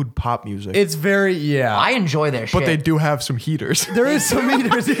fast food pop music. It's very I enjoy their shit. but they do have some heaters. There is some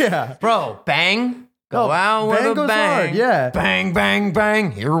meters, yeah. Bro, bang. Go Oh, out with bang a goes bang. hard, yeah. Bang, bang,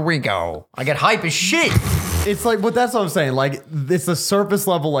 bang. Here we go. I get hype as shit. It's like, but that's what I'm saying. Like, it's a surface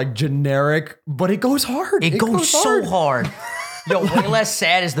level, like generic, but it goes hard. It goes so hard. Yo, way less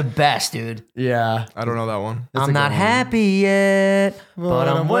sad is the best, dude. Yeah. I don't know that one. I'm not happy yet, but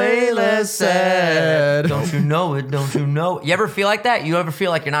I'm way less sad. Don't you know it? Don't you know it? You ever feel like that? You ever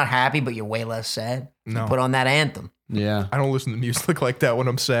feel like you're not happy, but you're way less sad? No. Put on that anthem. Yeah. I don't listen to music like that when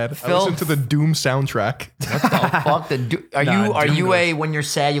I'm sad. I Phil- listen to the Doom soundtrack. Fuck the. Are Nah, you Doom a when you're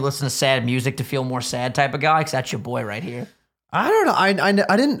sad you listen to sad music to feel more sad type of guy? Because that's your boy right here. I don't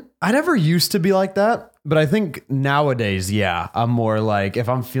know. I never used to be like that, but I think nowadays, yeah, I'm more like, if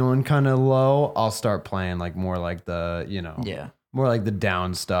I'm feeling kind of low, I'll start playing like more like the, Yeah. More like the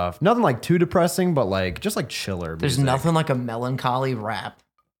down stuff. Nothing like too depressing, but like just like chiller. There's music. nothing like a melancholy rap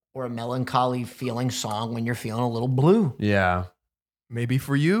or a melancholy feeling song when you're feeling a little blue. Yeah. Maybe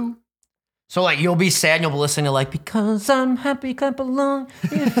for you. So like you'll be sad and you'll be listening to like because I'm happy, clap along.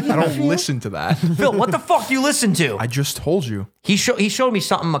 I don't listen to that. Phil, what the fuck do you listen to? I just told you. He showed me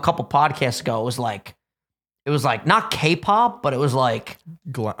something a couple podcasts ago. It was like not K-pop, but it was like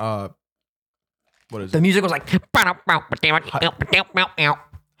What is the it? music was like Hyperpop?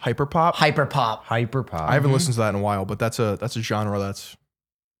 hyperpop. Hyperpop. I haven't listened to that in a while, but that's a genre it's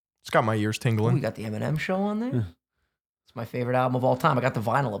got my ears We tingling. got the Eminem show on there. It's my favorite album of all time. I got the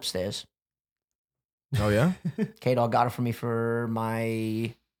vinyl upstairs. Oh yeah? K-Dog got it for me for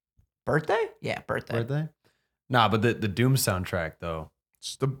my birthday. Yeah, birthday. Nah, but the Doom soundtrack though.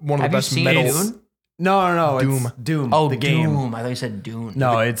 It's one of Have the you best seen metal. Dune? No. Doom. It's Doom. Oh, the game. Doom. I thought you said Dune.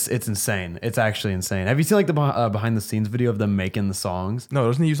 No, it's insane. It's actually insane. Have you seen like the behind the scenes video of them making the songs? No,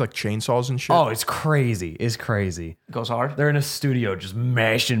 doesn't he use like chainsaws and shit? Oh, it's crazy. It's crazy. It goes hard. They're in a studio just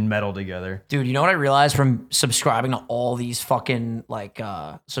mashing metal together. Dude, you know what I realized from subscribing to all these fucking like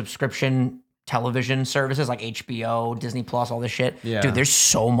subscription television services like HBO, Disney Plus, all this shit? Yeah. Dude, there's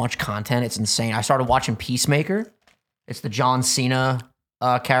so much content. It's insane. I started watching Peacemaker. It's the John Cena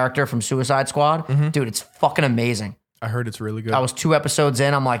character from Suicide Squad. Dude, it's fucking amazing. I heard it's really good. I was 2 episodes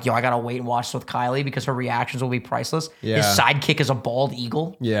in. I'm like, yo, I gotta wait and watch this with Kylie because her reactions will be priceless. Yeah. His sidekick is a bald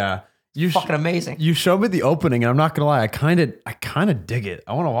eagle. Yeah. Fucking amazing. You showed me the opening, and I'm not gonna lie, I kind of dig it.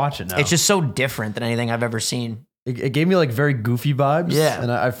 I want to watch it now. It's just so different than anything I've ever seen. it gave me like very goofy vibes. Yeah.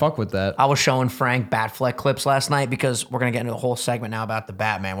 and I fuck with that. I was showing Frank Batfleck clips last night because we're gonna get into a whole segment now about the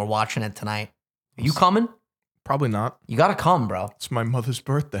Batman. We're watching it tonight. Are you coming? Probably not. You gotta come, bro. It's my mother's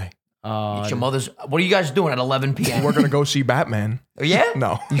birthday. It's your mother's. What are you guys doing at 11 p.m.? We're gonna go see Batman. Yeah?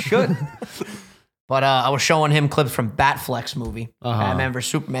 No. You should. But I was showing him clips from Batfleck's movie, Batman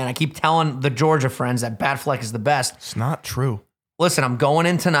vs. Superman. I keep telling the Georgia friends that Batfleck is the best. It's not true. Listen, I'm going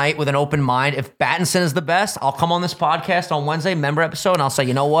in tonight with an open mind. If Pattinson is the best, I'll come on this podcast on Wednesday, member episode, and I'll say,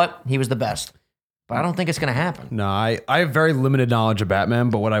 you know what? He was the best. But I don't think it's going to happen. No, I have very limited knowledge of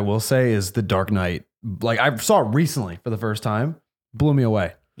Batman, but what I will say is The Dark Knight. Like I saw it recently for the first time, blew me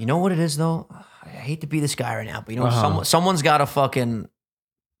away. You know what it is, though? I hate to be this guy right now, but you know, someone's got to fucking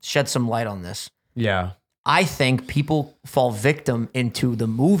shed some light on this. Yeah. I think people fall victim into the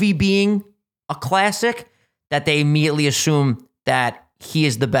movie being a classic that they immediately assume that he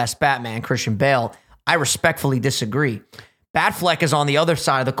is the best Batman, Christian Bale. I respectfully disagree. Batfleck is on the other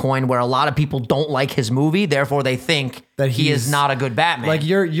side of the coin where a lot of people don't like his movie, therefore they think that he is not a good Batman. Like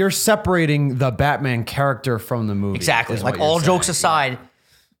you're separating the Batman character from the movie. Exactly. is Like what you're all saying. jokes aside,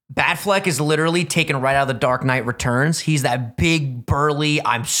 Batfleck is literally taken right out of The Dark Knight Returns. He's that big, burly,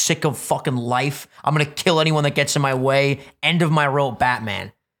 I'm sick of fucking life. I'm going to kill anyone that gets in my way. End of my rope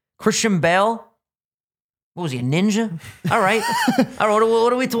Batman. Christian Bale, what was he, a ninja? All right. All right,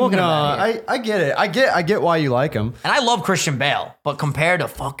 what are we talking about here? I get it. I get why you like him. And I love Christian Bale, but compared to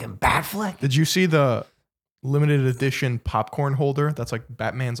fucking Batfleck, Did you see the limited edition popcorn holder? That's like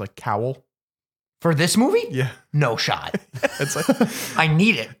Batman's like cowl. for this movie, Yeah. no shot. It's like, I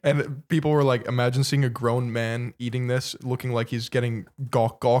need it. and people were like, imagine seeing a grown man eating this, looking like he's getting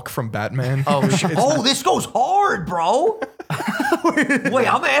gawk from Batman. Oh, shit. Oh, this goes hard, bro. Wait,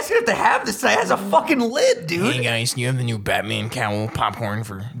 I'm asking if they have this that has a fucking lid, dude. Hey guys, you have the new Batman cowl popcorn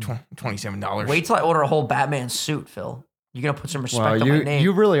for $27. Wait till I order a whole Batman suit, Phil. You're gonna put some respect Wow, on my name.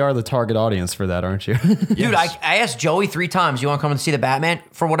 you really are the target audience for that, aren't you? Dude, I asked Joey 3 times, you want to come and see the Batman?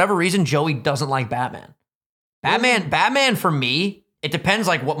 For whatever reason, Joey doesn't like Batman. Batman for me, it depends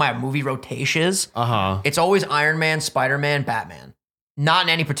like what my movie rotation is. It's always Iron Man, Spider-Man, Batman. Not in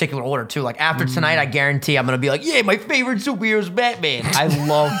any particular order, too. Like after tonight, I guarantee I'm gonna be like, yeah, my favorite superhero is Batman. I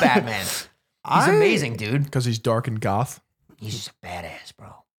love Batman. He's amazing, dude. Because he's dark and goth, He's just a badass, bro.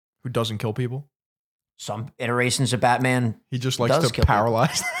 who doesn't kill people. Some iterations of Batman. He just likes Does to kill people.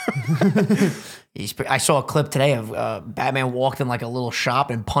 paralyze. I saw a clip today of Batman walked in like a little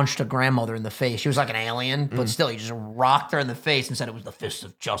shop and punched a grandmother in the face. She was like an alien, but still, he just rocked her in the face and said it was the fist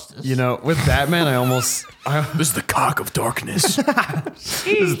of justice. You know, with Batman, This is the cock of darkness. this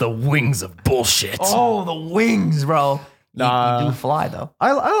is the wings of bullshit. Oh, the wings, bro. You do fly though.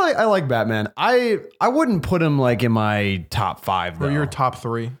 I like Batman. I wouldn't put him like in my top 5 though. Or your top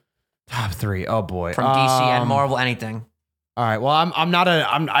 3. Top 3. Oh boy. From DC and Marvel, anything. All right. Well,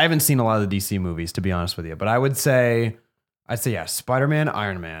 I haven't seen a lot of the DC movies, to be honest with you, but I'd say yeah, Spider-Man,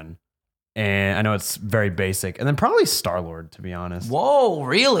 Iron Man, And I know it's very basic. And then probably Star-Lord, to be honest. Whoa,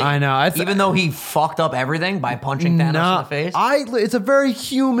 really? I know. Even though he fucked up everything by punching Thanos in the face? It's a very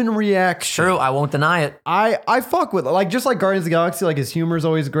human reaction. True, I won't deny it. I fuck with it. Like, just like Guardians of the Galaxy, like his humor is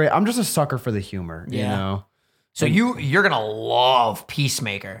always great. I'm just a sucker for the humor, you Yeah. know? So you're gonna love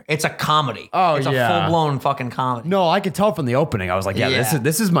Peacemaker. It's a comedy. Oh, it's yeah. a full-blown fucking comedy. No, I could tell from the opening. I was like, Yeah.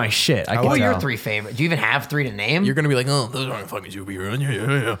 this is my shit. Who are your 3 favorite? Do you even have 3 to name? You're gonna be like, oh, those aren't fucking superheroes.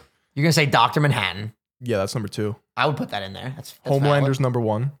 Yeah. You're gonna say Dr. Manhattan. Yeah, that's number 2. I would put that in there. That's Homelander's valid. number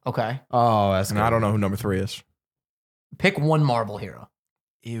 1, Okay. Oh, that's and good. I don't know who number 3 is. Pick one Marvel hero.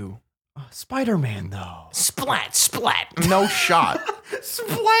 Ew. Spider-Man, though. Splat, splat. No shot.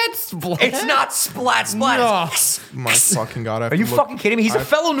 Splat, splat. It's not splat, splat. No. It's- My fucking god. I have Are to you look, fucking kidding me? He's a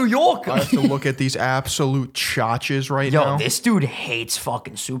fellow New Yorker. I have to look at these absolute chotches right Yo, now. this dude hates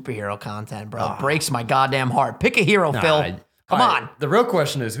fucking superhero content, bro. It breaks my goddamn heart. Pick a hero, Phil. Come on. The real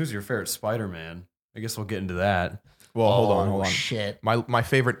question is, who's your favorite Spider-Man? I guess we'll get into that. Well, hold on. Oh, shit. My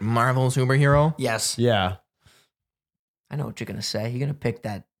favorite Marvel superhero. Yes. Yeah. I know what you're gonna say. You're gonna pick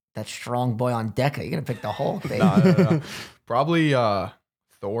that strong boy on Deca. You're gonna pick the Hulk, baby. No. Probably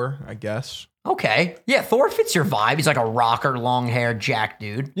Thor, I guess. Okay. Yeah, Thor fits your vibe. He's like a rocker, long hair, jack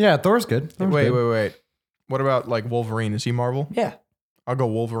dude. Yeah, Thor's good. Wait. What about like Wolverine? Is he Marvel? Yeah. I'll go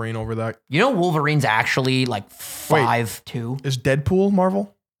Wolverine over that. You know Wolverine's actually like 5'2". Is Deadpool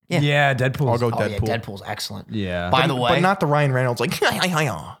Marvel? Yeah. Yeah, Deadpool. I'll go Oh yeah, Deadpool. Deadpool's excellent. Yeah. By the way, But not the Ryan Reynolds. Like,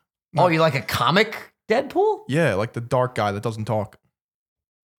 oh, you like a comic Deadpool? yeah, like the dark guy that doesn't talk.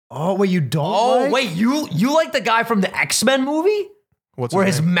 Oh, wait, you don't Oh like? wait, you like the guy from the X-Men movie What's where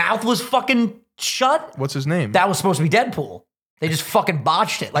his his name? mouth was fucking shut? What's his name? That was supposed to be Deadpool. They just fucking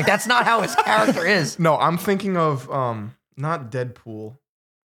botched it. Like that's not how his character is. No, I'm thinking of not Deadpool.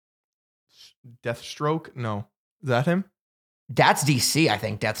 Deathstroke? No. Is that him? That's DC, I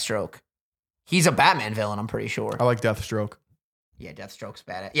think. Deathstroke. He's a Batman villain. I'm pretty sure. I like Deathstroke. Yeah, Deathstroke's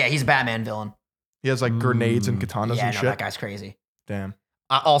bad. Yeah, he's a Batman villain. He has like grenades and katanas Yeah, and no, shit. that guy's crazy. Damn.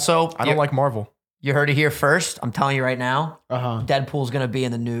 Also, I don't like Marvel. You heard it here first. I'm telling you right now. Uh-huh. Deadpool's gonna be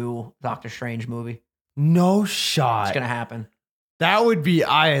in the new Doctor Strange movie. No It's shot. gonna happen, That would be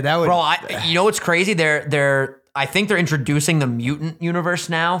bro. You know what's crazy? I think they're introducing the mutant universe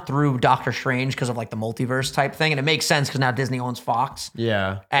now through Doctor Strange because of like the multiverse type thing, and it makes sense because now Disney owns Fox.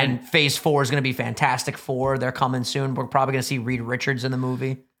 Yeah. And Phase 4 is gonna be Fantastic Four. They're coming soon. We're probably gonna see Reed Richards in the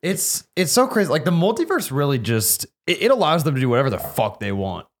movie. It's so crazy. Like the multiverse really just it allows them to do whatever the fuck they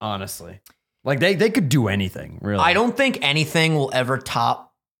want, honestly. Like they could do anything, really. I don't think anything will ever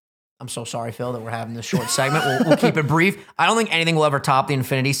top. I'm so sorry, Phil, that we're having this short segment. We'll keep it brief. I don't think anything will ever top the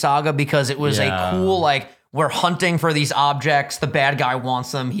Infinity Saga because it was a cool, like, we're hunting for these objects. The bad guy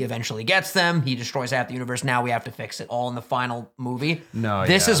wants them. He eventually gets them. He destroys half the universe. Now we have to fix it all in the final movie. No,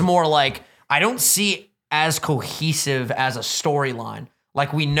 This yeah. is more like, I don't see it as cohesive as a storyline.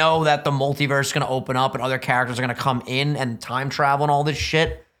 Like, we know that the multiverse is going to open up and other characters are going to come in and time travel and all this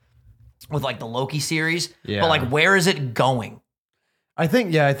shit with, like, the Loki series. Yeah. But, like, where is it going? I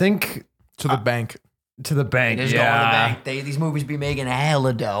think To the bank. to the bank. It is going to the bank. These movies be making a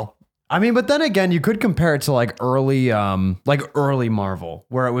hella dough. I mean, but then again, you could compare it to like early Marvel,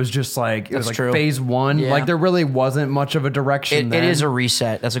 where it was just like it was That's like true. phase 1. Yeah. Like there really wasn't much of a direction. It then. is a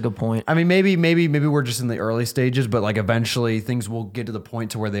reset. That's a good point. I mean, maybe we're just in the early stages, but like eventually things will get to the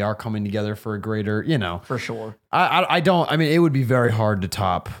point to where they are coming together for a greater, For sure. I mean, it would be very hard to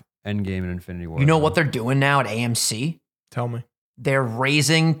top Endgame and Infinity War. You know what they're doing now at AMC? Tell me. They're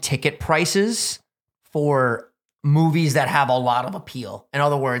raising ticket prices for movies that have a lot of appeal. In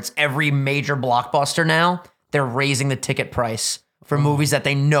other words, every major blockbuster now, they're raising the ticket price for movies that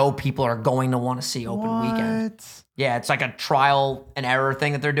they know people are going to want to see open weekend. Yeah, it's like a trial and error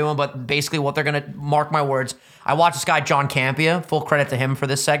thing that they're doing, but basically what they're going to, mark my words, I watched this guy, John Campia, full credit to him for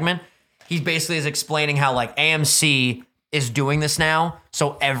this segment. He basically is explaining how like AMC is doing this now,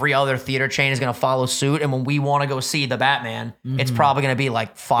 so every other theater chain is going to follow suit, and when we want to go see the Batman, it's probably going to be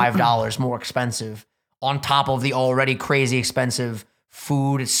like $5 more expensive on top of the already crazy expensive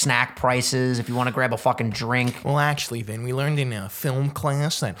food, snack prices, if you want to grab a fucking drink. Well, actually, Vin, we learned in a film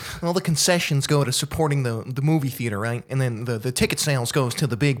class that all the concessions go to supporting the movie theater, right? And then the ticket sales goes to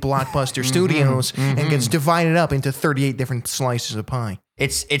the big blockbuster studios and gets divided up into 38 different slices of pie.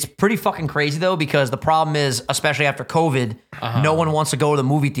 It's pretty fucking crazy though, because the problem is, especially after COVID, no one wants to go to the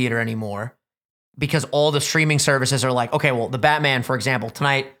movie theater anymore because all the streaming services are like, okay, well, the Batman, for example,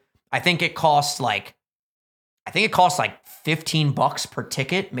 tonight, I think it costs like $15 per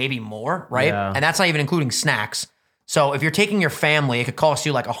ticket, maybe more, right? Yeah. And that's not even including snacks. So if you're taking your family, it could cost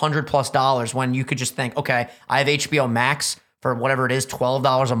you like $100+ when you could just think, okay, I have HBO Max for whatever it is,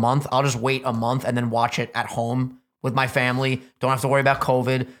 $12 a month. I'll just wait a month and then watch it at home with my family. Don't have to worry about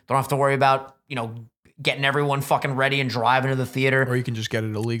COVID. Don't have to worry about, getting everyone fucking ready and driving to the theater. Or you can just get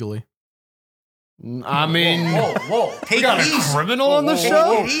it illegally. I mean, Whoa. Take got it a easy. criminal on the Take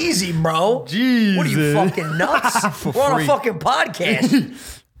show? it easy, bro. Jesus. What are you, fucking nuts? We're on a free. fucking podcast.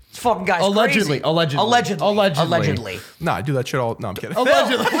 This fucking guy's Allegedly, crazy. allegedly. Nah, I do that shit all. No, I'm kidding.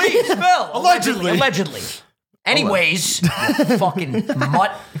 Allegedly. Phil, please, Phil. Allegedly. Allegedly. Anyways, you fucking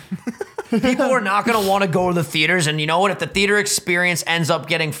mutt. People are not going to want to go to the theaters. And you know what? If the theater experience ends up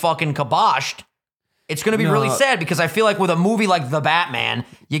getting fucking kiboshed, it's going to be really sad because I feel like with a movie like The Batman,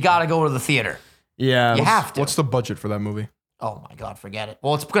 you got to go to the theater. Yeah. You have to. What's the budget for that movie? Oh my God, forget it.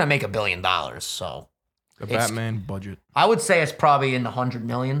 Well, it's going to make $1 billion. So The It's- Batman budget. I would say it's probably in the 100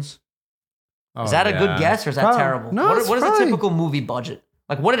 millions. Oh, Is that a good guess or is that terrible? No, what it's is a probably- typical movie budget?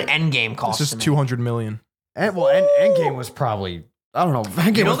 Like, what did Endgame cost? This is to make? 200 million. Endgame was probably, I don't know.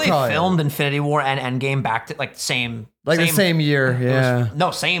 Endgame You know was they probably filmed Infinity War and Endgame back to like the same year. Yeah.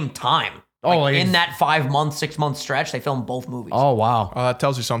 same time. Oh, Like, like- in that 5-month, 6-month stretch, they filmed both movies. Oh, wow. That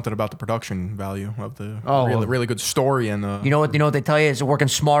tells you something about the production value of the Oh, really, well. really good story and You know what they tell you is working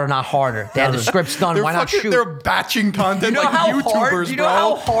smarter, not harder. They had the scripts done. they're Why not shoot? They're batching content You know like how YouTubers, hard? You know bro.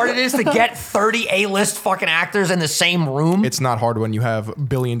 how hard it is to get 30 A-list fucking actors in the same room? It's not hard when you have $1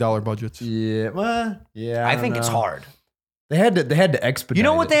 billion budgets. Yeah. Well, yeah. I think it's hard. They had to expedite. You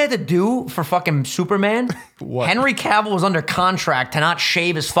know what it. they had to do for fucking Superman? What? Henry Cavill was under contract to not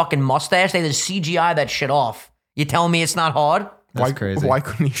shave his fucking mustache. They had to CGI that shit off. You telling me it's not hard? That's crazy. Why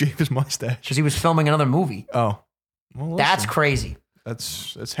couldn't he shave his mustache? Because he was filming another movie. Oh, well, That's listen, crazy.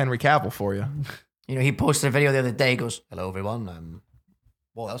 that's Henry Cavill for you. He posted a video the other day. He goes, "Hello, everyone.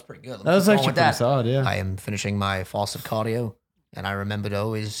 Well, that was pretty good. Let me That was keep going actually with pretty solid, yeah. I am finishing my faucet cardio, and I remember to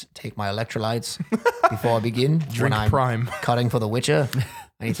always take my electrolytes before I begin. Drink when I'm Prime. cutting for The Witcher,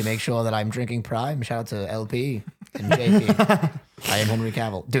 I need to make sure that I'm drinking Prime. Shout out to LP and JP. I am Henry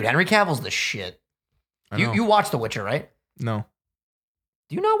Cavill. Dude, Henry Cavill's the shit. know. You watched The Witcher, right? No,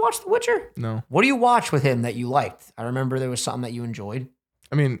 Do you not watch The Witcher? no. What do you watch with him that you liked? I remember there was something that you enjoyed.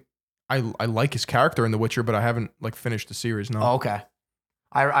 I mean, I like his character in The Witcher, but I haven't like finished the series. No. Oh, okay.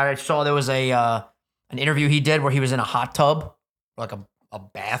 I saw there was an interview he did where he was in a hot tub, like a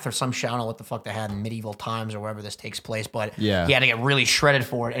bath or some shit. I don't know what the fuck they had in medieval times or wherever this takes place, but Yeah. he had to get really shredded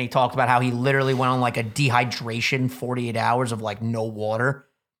for it. And he talked about how he literally went on like a dehydration 48 hours of like no water.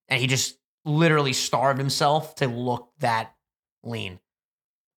 And he just literally starved himself to look that lean.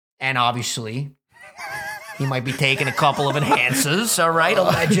 And obviously, he might be taking a couple of enhancers, all right?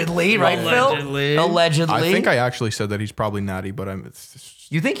 Allegedly, right, Allegedly. Phil? Allegedly. I think I actually said that he's probably natty, but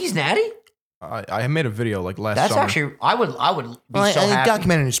You think he's natty? I made a video like last That's summer. actually, I would be so I happy.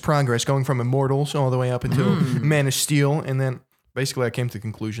 documented his progress going from Immortals all the way up into Man of Steel, and then Basically, I came to the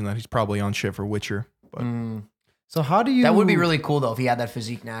conclusion that he's probably on shit for Witcher. But So how do you? That would be really cool though if he had that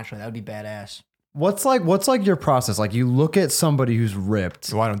physique naturally. That would be badass. What's like your process? Like you look at somebody who's ripped.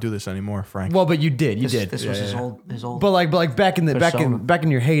 so I don't do this anymore, Frank. Well, but you did. You This, did. this was his old. But like back in the Persona. back in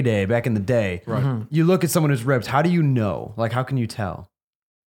your heyday, back in the day, Right. you look at someone who's ripped. How do you know? Like, how can you tell?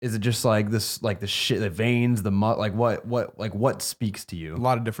 Is it just like this, like the shit, the veins, the like what speaks to a you?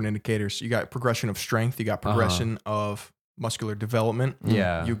 lot of different indicators. You got progression of strength. You got progression of muscular development.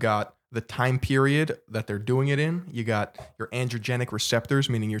 Yeah. You got the time period that they're doing it in. You got your androgenic receptors,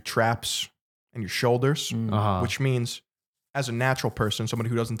 meaning your traps and your shoulders, Uh-huh. which means as a natural person, somebody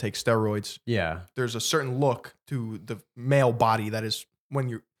who doesn't take steroids, Yeah. there's a certain look to the male body that is when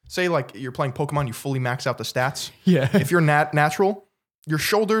you say like you're playing Pokemon, you fully max out the stats. Yeah. If you're natural, your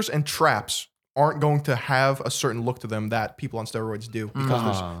shoulders and traps aren't going to have a certain look to them that people on steroids do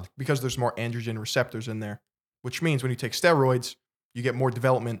because there's more androgen receptors in there, which means when you take steroids, you get more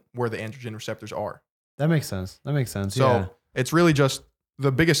development where the androgen receptors are. That makes sense. So yeah. it's really just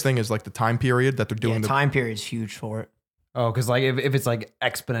the biggest thing is like the time period that they're Yeah, doing. time period's huge for it. Oh, because like if it's like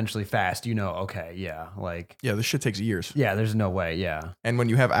exponentially fast, you know, okay, yeah, like Yeah, this shit takes years. yeah, there's no way, yeah. And when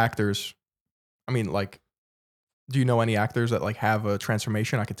you have actors, I mean, like, do you know any actors that like have a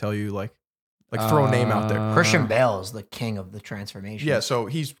transformation? I could tell you, like throw a name out there. Christian Bale is the king of the transformation. Yeah, so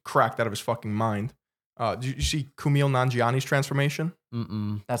he's cracked out of his fucking mind. Did you see Kumail Nanjiani's transformation?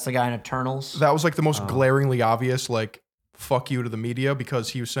 That's the guy in Eternals. That was like the most glaringly obvious, like, fuck you to the media because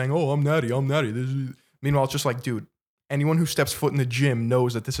he was saying, oh, I'm natty. Meanwhile, it's just like, dude, anyone who steps foot in the gym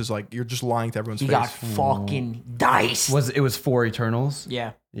knows that this is like, you're just lying to everyone's he face. got fucking diced. It was 4 Eternals?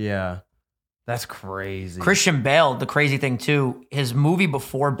 Yeah. Yeah. That's crazy. Christian Bale, the crazy thing too, his movie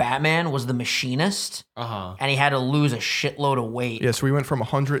before Batman was The Machinist, Uh-huh. and he had to lose a shitload of weight. Yeah, so we went from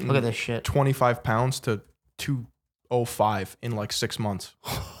Look at this shit. 125 pounds to 105 in like 6 months,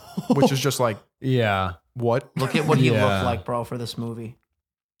 which is just like, Yeah. what? Look at what he Yeah. looked like, bro, for this movie.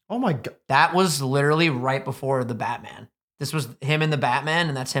 Oh my god. That was literally right before the Batman. This was him in the Batman,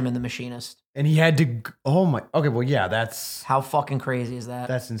 and that's him in the Machinist. And he had to. Oh my. Okay. Well, yeah. That's How fucking crazy is that?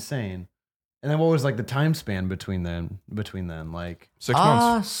 insane. And then what was like the time span between then? Like 6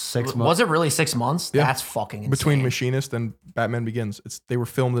 months. 6 months. Was it really 6 months? Yeah. That's fucking insane. Between Machinist and Batman Begins. They were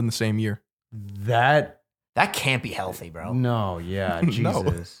filmed in the same year. that? That can't be healthy, bro. No. Yeah. No.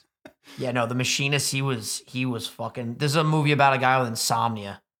 Jesus. Yeah, no, the Machinist, he was fucking. This is a movie about a guy with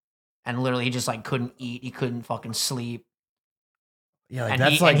insomnia, and literally he just like couldn't eat, he couldn't fucking sleep, Yeah. Like and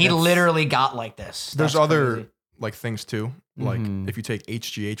that's he like and he that's- literally got like this. There's That's other crazy. like things too. Like Mhm. if you take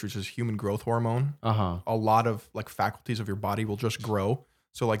HGH, which is human growth hormone, Uh-huh. a lot of like faculties of your body will just grow.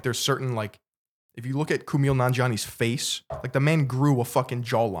 So like there's certain like if you look at Kumail Nanjiani's face, like the man grew a fucking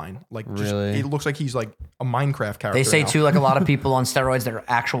jawline. Like just Really? it looks like he's like a Minecraft character. They say now. too, like a lot of people on steroids, their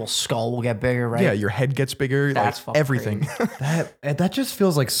actual skull will get bigger, right? Yeah, your head gets bigger. That's like, fucking everything. That just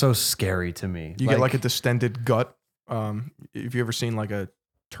feels like so scary to me. You get like a distended gut. If you ever seen like a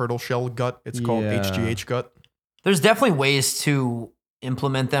turtle shell gut, it's called Yeah. HGH gut. There's definitely ways to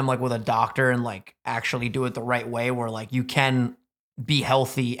implement them, like with a doctor, and like actually do it the right way, where like you can be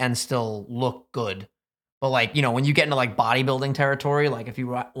healthy and still look good. But like, you know, when you get into like bodybuilding territory, like if you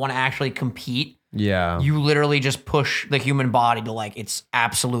want to actually compete, yeah. you literally just push the human body to like its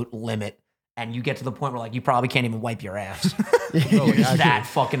absolute limit, and you get to the point where like you probably can't even wipe your ass. It's that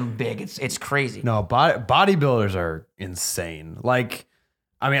fucking big. It's crazy. No, bodybuilders are insane. Like,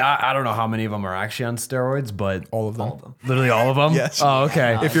 I mean, I don't know how many of them are actually on steroids, but All of them. All of them. literally all of them. Yes. Oh,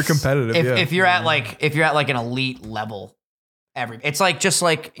 okay. If you're competitive, If yeah. if you're at like an elite level, it's like just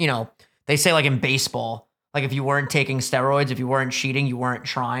like, you know, they say like in baseball, like if you weren't taking steroids, if you weren't cheating, you weren't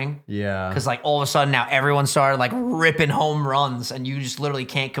trying. Yeah. Because like all of a sudden now everyone started like ripping home runs, and you just literally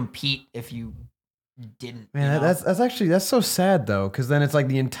can't compete if you didn't. Man, you know? that's so sad though, because then it's like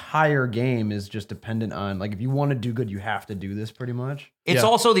the entire game is just dependent on like if you want to do good, you have to do this pretty much. It's Yeah.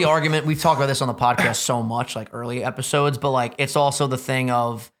 also the argument, we've talked about this on the podcast so much, like early episodes, but like it's also the thing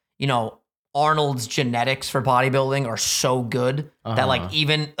of, you know, Arnold's genetics for bodybuilding are so good that like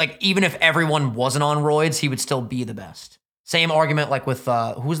even if everyone wasn't on roids, he would still be the best. Same argument like with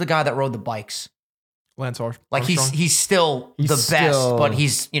who's the guy that rode the bikes? Lance Armstrong. Like he's still He's the best, still- but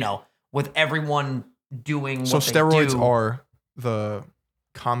he's, you know, with everyone doing So what they steroids do, are the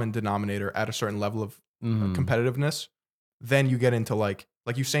common denominator at a certain level of Mhm. competitiveness. Then you get into like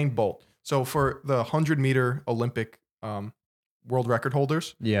Usain Bolt. So for the 100-meter Olympic world record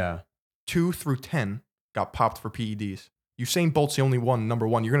holders, Yeah. 2 through 10 got popped for PEDs. Usain Bolt's the only one, number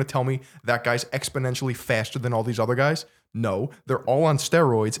one. You're going to tell me that guy's exponentially faster than all these other guys? No, they're all on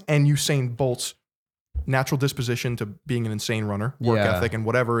steroids, and Usain Bolt's natural disposition to being an insane runner, work Yeah. ethic, and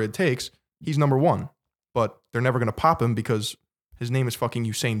whatever it takes, he's number one. But they're never going to pop him because his name is fucking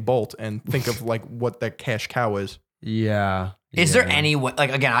Usain Bolt, and think of like what that cash cow is. Yeah. Is there any way,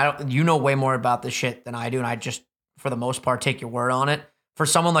 like, again, you know way more about this shit than I do, and I just, for the most part, take your word on it. For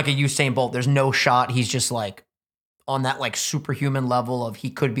someone like a Usain Bolt, there's no shot he's just like on that like superhuman level of he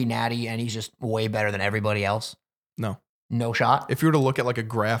could be natty and he's just way better than everybody else? No. No shot? If you were to look at like a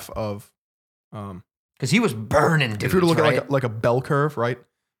graph of, Because he was burning dudes, if you were to look right? at like a bell curve, right?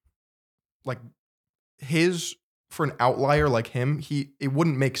 Like his, for an outlier like him, it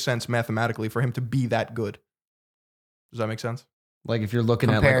wouldn't make sense mathematically for him to be that good. Does that make sense? Like if you're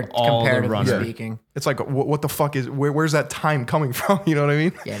looking at like all the comparatively runners. speaking. It's like, what the fuck is, where's that time coming from? You know what I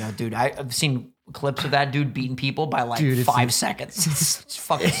mean? Yeah, no, dude, I've seen clips of that dude beating people by like Dude, it's 5 seconds. It's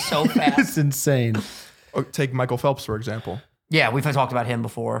fucking so fast. It's insane. Oh, take Michael Phelps, for example. Yeah, we've talked about him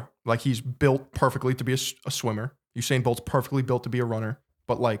before. Like he's built perfectly to be a swimmer. Usain Bolt's perfectly built to be a runner.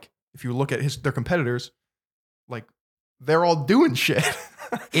 But like, if you look at their competitors, like they're all doing shit.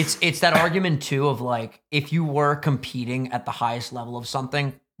 It's that argument too of like, if you were competing at the highest level of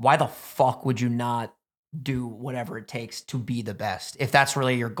something, why the fuck would you not do whatever it takes to be the best? If that's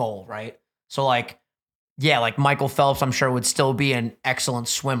really your goal, right? So like, yeah, like Michael Phelps, I'm sure would still be an excellent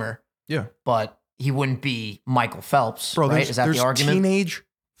swimmer, Yeah. but he wouldn't be Michael Phelps, Bro, right? Is that there's the argument? teenage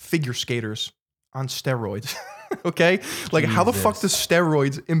figure skaters on steroids. Okay? Like how the fuck does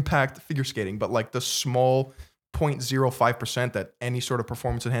steroids impact figure skating? But like the small 0.05% that any sort of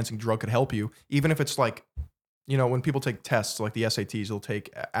performance enhancing drug could help you, even if it's like, you know, when people take tests like the SATs, they'll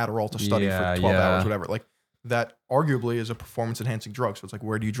take Adderall to study Yeah, for 12 yeah. hours, whatever. Like that arguably is a performance enhancing drug. So it's like,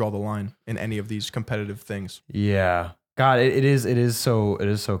 where do you draw the line in any of these competitive things? Yeah. God, it is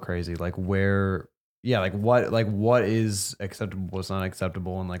so crazy. Like where, yeah, like what is acceptable, what's not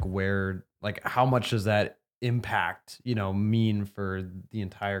acceptable, and like where, like how much does that impact, mean for the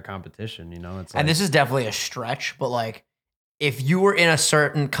entire competition? It's like, And this is definitely a stretch, but like if you were in a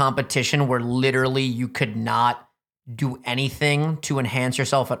certain competition where literally you could not do anything to enhance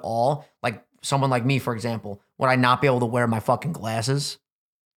yourself at all, like someone like me, for example, would I not be able to wear my fucking glasses?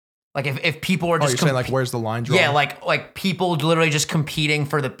 Like if people are just you're saying like where's the line drawn? yeah, like people literally just competing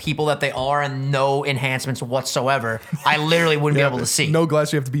for the people that they are and no enhancements whatsoever, I literally wouldn't be able to see. No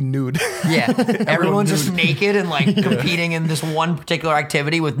glass, you have to be nude. Yeah, everyone's just naked and like competing in this one particular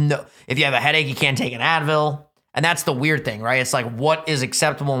activity with no. If you have a headache, you can't take an Advil, and that's the weird thing, right? It's like what is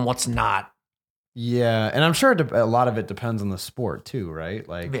acceptable and what's not. yeah, and I'm sure a lot of it depends on the sport too, right?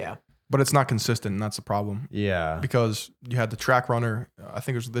 Like, Yeah, But it's not consistent, and that's the problem. yeah, Because you had the track runner, I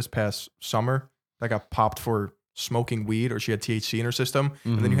think it was this past summer, that got popped for smoking weed, or she had THC in her system.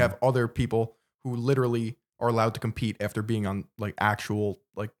 And then you have other people who literally are allowed to compete after being on like actual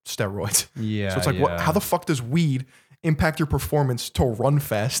like steroids. yeah. So it's like, yeah. how the fuck does weed impact your performance to run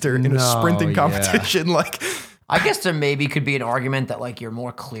faster in a No, sprinting yeah. competition? Like, I guess there maybe could be an argument that like you're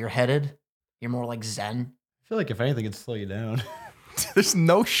more clear-headed, you're more like Zen. I feel like if anything, it'd slow you down. there's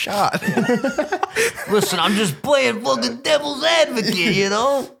no shot. Listen, I'm just playing fucking devil's advocate,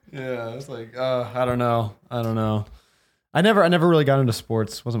 Yeah, it's like, I don't know. I never really got into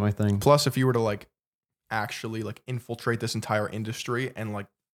sports. Wasn't my thing. Plus, if you were to like actually like infiltrate this entire industry, and like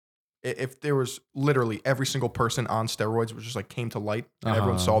if there was literally every single person on steroids was just like came to light and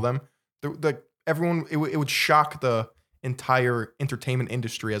everyone saw them, everyone it would shock the entire entertainment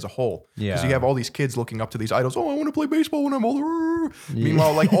industry as a whole. Yeah. Because you have all these kids looking up to these idols. Oh, I want to play baseball when I'm older.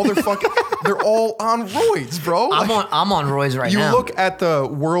 Meanwhile, like all they're all on roids, bro. Like, I'm on roids right you now. look at the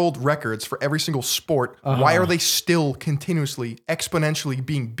world records for every single sport. Why are they still continuously, exponentially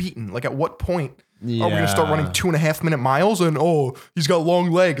being beaten? Like, at what point are we going to start running 2.5 minute miles? And he's got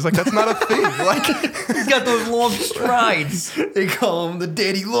long legs. Like, that's not a thing. Like, He's got those long strides. They call him the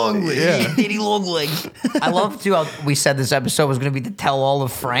Daddy Longlegs. yeah. Daddy long legs. I love too how we said this episode was going to be the tell-all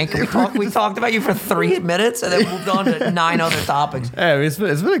of Frank. We talked about you for 3 minutes and then moved on to 9 other topics. Hey, I mean, it's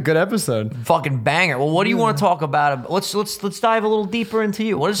been a good episode. Fucking banger. Well, what do you want to talk about? Let's dive a little deeper into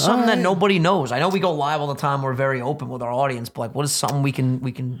you. What is something that nobody knows? I know we go live all the time. We're very open with our audience, but like, what is something we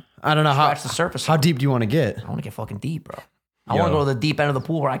can I don't know scratch the surface? How deep do you want to get? I want to get fucking deep, bro. I want to go to the deep end of the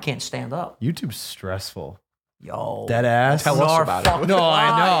pool where I can't stand up. YouTube's stressful. Yo, Dead ass. Tell us about it. No,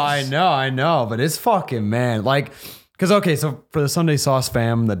 I know, but it's fucking, man. Like, because, okay, so for the Sunday Sauce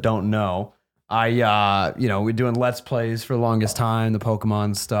fam that don't know, we're doing Let's Plays for the longest time, the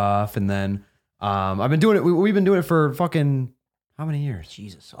Pokemon stuff, and then I've been doing it, we've been doing it for fucking, how many years?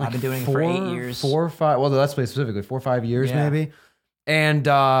 Jesus, Like I've been doing it for 8 years. 4 or 5, well, the Let's Play specifically, 4 or 5 years Yeah. maybe. And,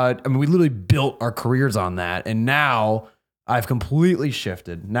 I mean, we literally built our careers on that, and now I've completely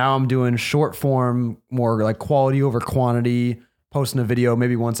shifted. Now I'm doing short form, more like quality over quantity, posting a video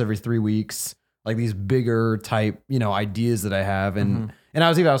maybe once every 3 weeks, like these bigger type, ideas that I have. And and I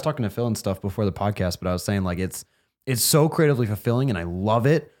was talking to Phil and stuff before the podcast, but I was saying like it's so creatively fulfilling and I love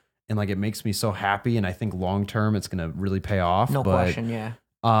it. And like it makes me so happy. And I think long term it's gonna really pay off. No question, yeah.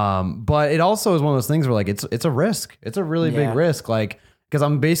 But it also is one of those things where like it's a risk. It's a really big risk. Like, because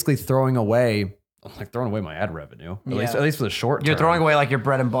I'm basically throwing away my ad revenue, at least for the short term. You're throwing away like your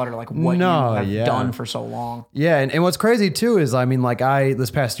bread and butter, like what you have done for so long. Yeah, and what's crazy too is, I mean, like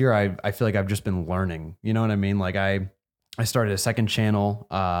this past year, I feel like I've just been learning. You know what I mean? Like I started a second channel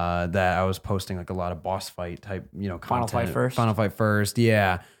that I was posting like a lot of boss fight type, content. Final Fight First,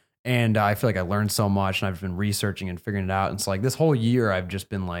 yeah. And I feel like I learned so much, and I've been researching and figuring it out. And so like this whole year, I've just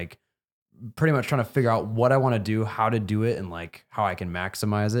been like pretty much trying to figure out what I want to do, how to do it, and like how I can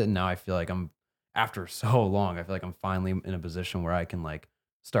maximize it. And now I feel like after so long, I feel like I'm finally in a position where I can like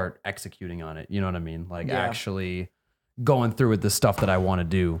start executing on it. You know what I mean? Like actually going through with the stuff that I want to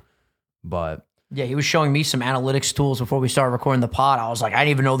do. But yeah, he was showing me some analytics tools before we started recording the pod. I was like, I didn't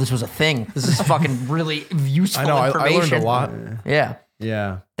even know this was a thing. This is fucking really useful I know. I information. learned a lot. Yeah.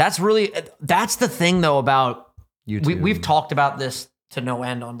 yeah, That's the thing though about YouTube. We've talked about this to no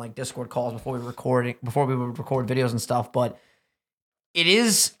end on like Discord calls before we would record videos and stuff, but it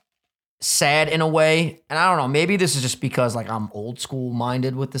is sad in a way. And I don't know, maybe this is just because like I'm old school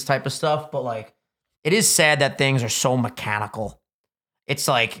minded with this type of stuff, but like it is sad that things are so mechanical. It's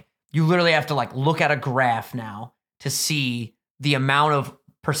like you literally have to like look at a graph now to see the amount of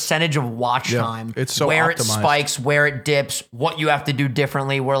percentage of watch time, it's so where optimized. it spikes, where it dips, what you have to do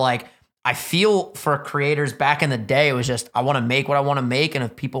differently. Where like I feel for creators back in the day, it was just I want to make what I want to make, and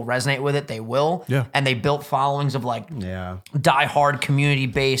if people resonate with it, they will. Yeah. And they built followings of like yeah. die-hard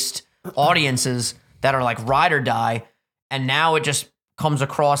community-based audiences that are like ride or die, and now it just comes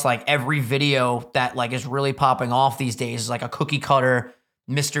across like every video that like is really popping off these days is like a cookie cutter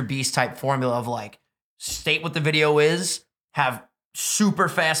Mr. Beast type formula of like state what the video is, have super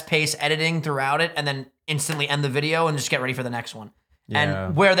fast paced editing throughout it, and then instantly end the video and just get ready for the next one. Yeah.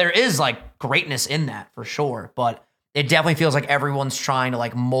 And where there is like greatness in that for sure, but it definitely feels like everyone's trying to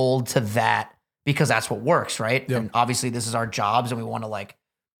like mold to that because that's what works, right? Yep. And obviously this is our jobs and we want to like,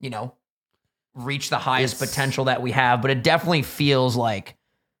 you know, reach the highest potential that we have, but it definitely feels like,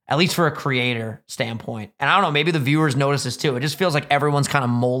 at least for a creator standpoint, and I don't know, maybe the viewers notice this too. It just feels like everyone's kind of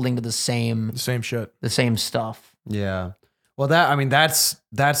molding to the same shit. the same stuff. Yeah. Well, that's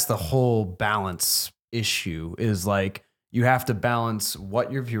the whole balance issue is like you have to balance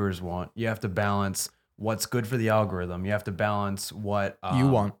what your viewers want. You have to balance what's good for the algorithm. You have to balance what You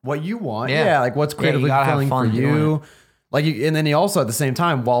want. What you want. Yeah. Yeah, like what's Yeah, you creatively gotta have fulfilling for fun doing you. Like and then you also at the same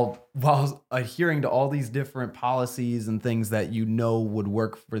time while adhering to all these different policies and things that you know would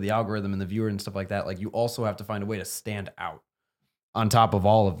work for the algorithm and the viewer and stuff like that, like you also have to find a way to stand out on top of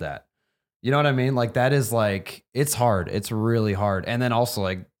all of that. You know what I mean? Like that is like, it's hard. It's really hard. And then also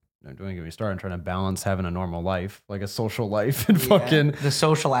like, don't get me started, I'm trying to balance having a normal life, like a social life and fucking. The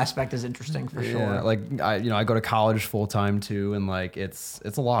social aspect is interesting for sure. Yeah, like I go to college full time too. And like, it's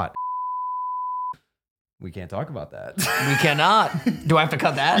a lot. We can't talk about that. We cannot. Do I have to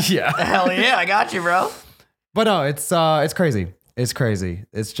cut that? Yeah. Hell yeah, I got you, bro. But no, it's crazy. It's crazy.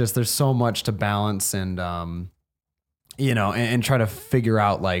 It's just, there's so much to balance and, you know, and try to figure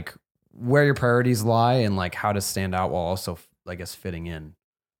out like where your priorities lie and like how to stand out while also, I guess, fitting in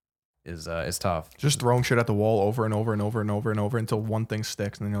is tough. Just throwing shit at the wall over and over and over and over and over until one thing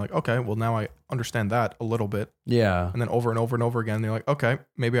sticks. And then you're like, okay, well, now I understand that a little bit. Yeah. And then over and over and over again, and you're like, okay,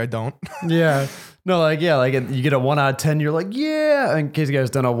 maybe I don't. Yeah. No, like, yeah, like you get a 1 out of 10, you're like, yeah. In case you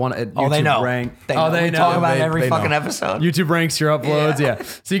guys don't know, Oh, they know. Rank. They know. They we know. talk about it They- every they fucking know. episode. YouTube ranks your uploads. Yeah. Yeah.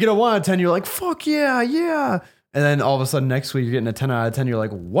 So you get a 1 out of 10, you're like, fuck yeah, yeah. And then all of a sudden next week you're getting a 10 out of 10. You're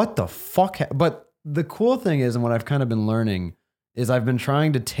like, what the fuck? But the cool thing is, and what I've kind of been learning is I've been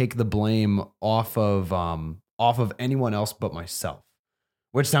trying to take the blame off of anyone else but myself,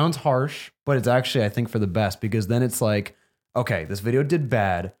 which sounds harsh, but it's actually, I think, for the best, because then it's like, okay, this video did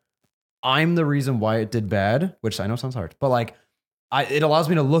bad. I'm the reason why it did bad, which I know sounds harsh, but like it allows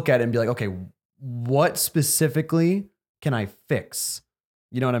me to look at it and be like, okay, what specifically can I fix?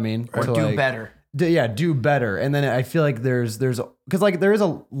 You know what I mean? or To, do like, better. do better. And then I feel like there's because like there is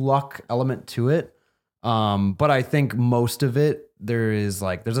a luck element to it. But I think most of it, there's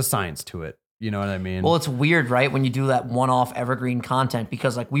a science to it. You know what I mean? Well, it's weird, right? When you do that one-off evergreen content,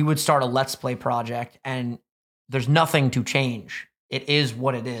 because like we would start a Let's Play project and there's nothing to change. It is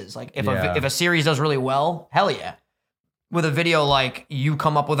what it is. Like if Yeah. if a series does really well, hell yeah. With a video, like you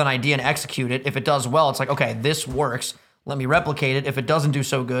come up with an idea and execute it. If it does well, it's like, okay, this works. Let me replicate it. If it doesn't do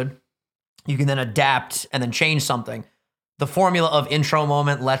so good, you can then adapt and then change something. The formula of intro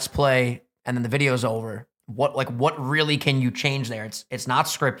moment, Let's Play, and then the video's over. What really can you change there? It's not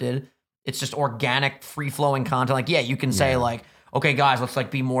scripted. It's just organic, free-flowing content. Like, yeah, you can say like, okay, guys, let's like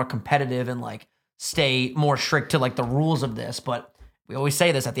be more competitive and like stay more strict to like the rules of this. But we always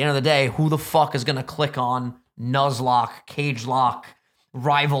say this at the end of the day, who the fuck is gonna click on Nuzlocke, Cage Lock,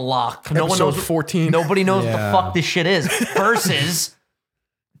 Rival Lock? No one Episode knows 14. Nobody knows what the Yeah. fuck this shit is. Versus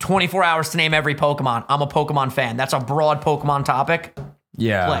 24 hours to name every Pokemon. I'm a Pokemon fan. That's a broad Pokemon topic.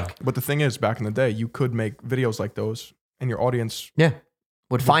 yeah. Click. But the thing is, back in the day, you could make videos like those and your audience, Yeah.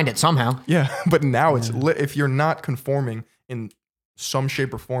 Would find it somehow. yeah. But now it's if you're not conforming in some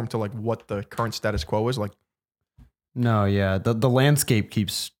shape or form to like what the current status quo is, like No, yeah. The landscape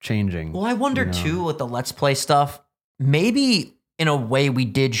keeps changing. Well, I wonder Yeah. too with the Let's Play stuff, maybe in a way we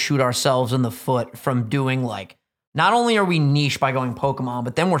did shoot ourselves in the foot from doing like, not only are we niche by going Pokemon,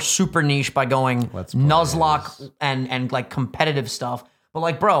 but then we're super niche by going Let's Plays. Nuzlocke and like competitive stuff. But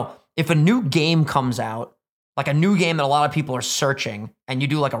like, bro, if a new game comes out, like a new game that a lot of people are searching, and you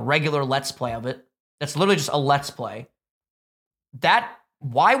do like a regular Let's Play of it, that's literally just a Let's Play.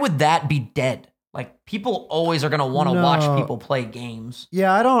 Why would that be dead? Like people always are gonna want to watch No. people play games.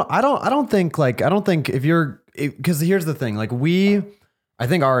 Yeah, I don't think if you're, because here's the thing, like I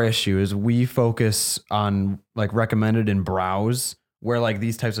think our issue is we focus on like recommended and browse where like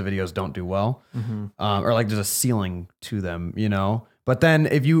these types of videos don't do well, or like there's a ceiling to them, you know. But then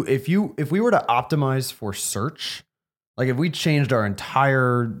if we were to optimize for search, like if we changed our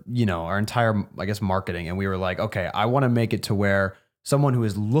entire I guess marketing, and we were like, okay, I want to make it to where someone who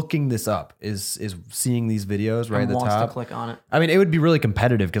is looking this up is seeing these videos right at And the wants top. to click on it. I mean, it would be really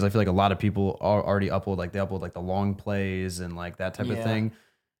competitive because I feel like a lot of people already upload like the long plays and like that type of Yeah. thing.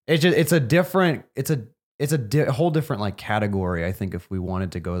 It's just it's it's a whole different like category. I think if we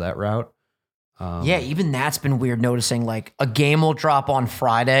wanted to go that route. Yeah, even that's been weird noticing. Like a game will drop on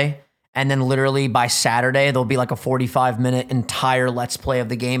Friday, and then literally by Saturday, there'll be like a 45-minute entire Let's Play of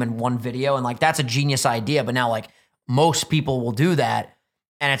the game in one video. And like that's a genius idea. But now like most people will do that.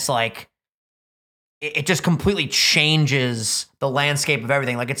 And it's like, it just completely changes the landscape of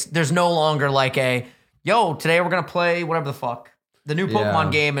everything. Like there's no longer like yo, today we're going to play whatever the fuck. The new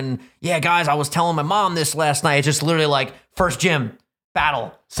Pokemon game. And yeah, guys, I was telling my mom this last night. It's just literally like first gym.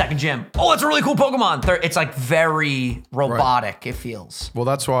 Battle, second gym. Oh, it's a really cool Pokemon. It's like very robotic, it feels. Well,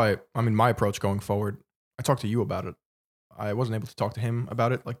 that's why, I mean, my approach going forward, I talked to you about it. I wasn't able to talk to him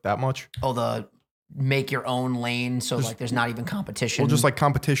about it like that much. Oh, the make your own lane. So like there's not even competition. Well, just like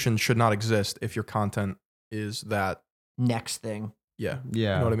competition should not exist if your content is that. Next thing. Yeah.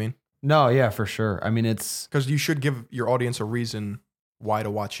 Yeah. You know what I mean? No, yeah, for sure. I mean, it's Because you should give your audience a reason why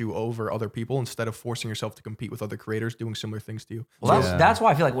to watch you over other people instead of forcing yourself to compete with other creators doing similar things to you. Well, Yeah. that's why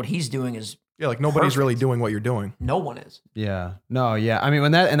I feel like what he's doing is Yeah, like nobody's Perfect. really doing what you're doing. no one is. yeah. No, yeah. I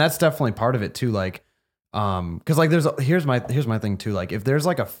mean, that's definitely part of it too. Like, because like here's my thing too. Like, if there's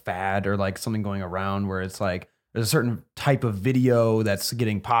like a fad or like something going around where it's like there's a certain type of video that's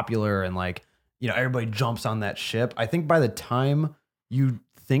getting popular and like everybody jumps on that ship. I think by the time you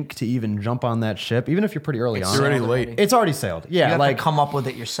think to even jump on that ship, even if you're pretty early on, You're already late. it's already sailed. You Yeah, have like to come up with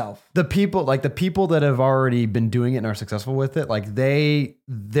it yourself. the people that have already been doing it and are successful with it, like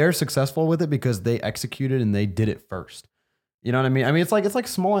they're successful with it because they executed and they did it first. You know what I mean? I mean, it's like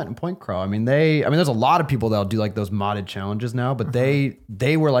Small Ant and Point Crow. I mean, there's a lot of people that'll do like those modded challenges now, but they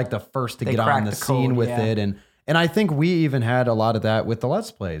were like the first to They get on cracked the the scene code, with yeah. it. And I think we even had a lot of that with the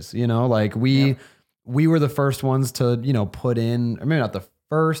Let's Plays, like we were the first ones to, put in, or maybe not the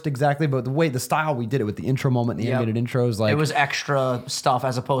first exactly, but the style we did it with the intro moment, the animated intros, like It was extra stuff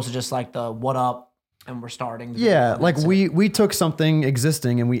as opposed to just like the what up and we're starting. yeah, And like that's it. we took something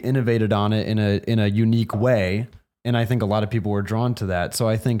existing and we innovated on it in a unique way. And I think a lot of people were drawn to that. So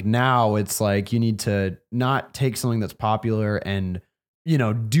I think now it's like you need to not take something that's popular and,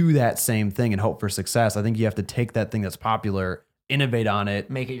 do that same thing and hope for success. I think you have to take that thing that's popular, innovate on it,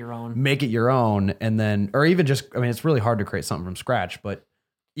 make it your own. make it your own, and then, or even just, I mean, it's really hard to create something from scratch, but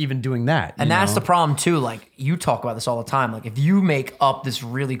even doing that. And that's know? the problem too. Like you talk about this all the time. Like if you make up this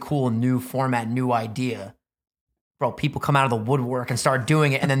really cool new format, new idea, bro, people come out of the woodwork and start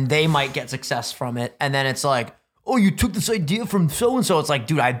doing it, and then they might get success from it. And then it's like, oh, you took this idea from so and so. It's like,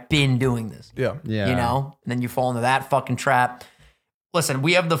 dude, I've been doing this. Yeah. Yeah. And then you fall into that fucking trap. Listen,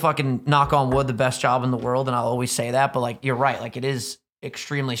 we have the fucking, knock on wood, the best job in the world, and I'll always say that. But like, you're right. Like it is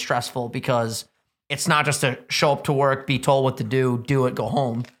extremely stressful because it's not just to show up to work, be told what to do it, go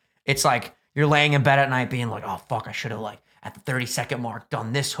home. It's like you're laying in bed at night being like, oh, fuck, I should have like at the 30-second mark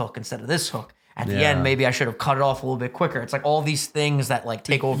done this hook instead of this hook. At the end, maybe I should have cut it off a little bit quicker. It's like all these things that like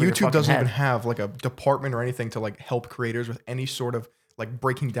take over your YouTube fucking doesn't head. even have like a department or anything to like help creators with any sort of like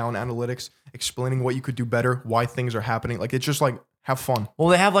breaking down analytics, explaining what you could do better, why things are happening. Like it's just like have fun. Well,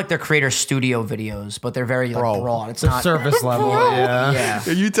 they have like their creator studio videos, but they're very like, Bro. broad. It's The not surface level. Yeah. Yeah.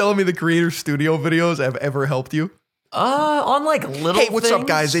 Are you telling me the creator studio videos have ever helped you? On like little Hey, what's up, things.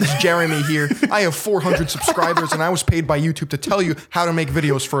 guys? It's Jeremy here. I have 400 subscribers, and I was paid by YouTube to tell you how to make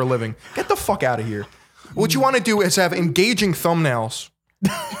videos for a living. Get the fuck out of here. What you want to do is have engaging thumbnails.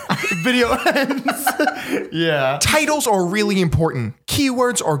 Video ends. Yeah. Titles are really important.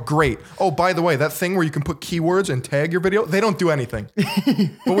 Keywords are great. Oh, by the way, that thing where you can put keywords and tag your video, they don't do anything.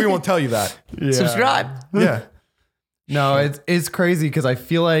 But we won't tell you that. Subscribe. Yeah. No, it's crazy because I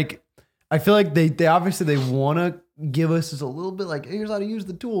feel like they obviously they want to give us just a little bit like here's how to use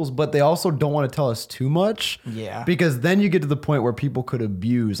the tools, but they also don't want to tell us too much. Yeah. Because then you get to the point where people could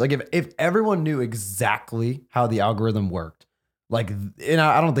abuse. Like if everyone knew exactly how the algorithm worked, like, and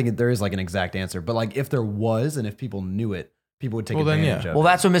I don't think there is like an exact answer, but like if there was and if people knew it, people would take Well, then, advantage yeah. of Well, it.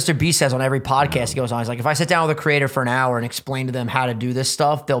 that's what Mr. B says on every podcast he goes on. He's like, if I sit down with a creator for an hour and explain to them how to do this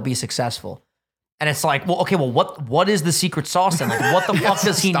stuff, they'll be successful. And it's like, well, okay, well, what is the secret sauce then? Like, what the fuck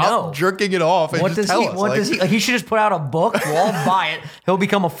does he Stop know? jerking it off and What just does tell he? us. What like, does he? Like, he should just put out a book. We'll all buy it. He'll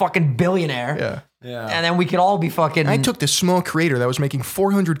become a fucking billionaire. Yeah. Yeah. And then we could all be fucking. I took this small creator that was making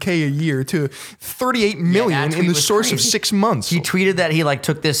 $400K a year to 38 million that in the tweet was source of crazy. 6 months. He tweeted that he like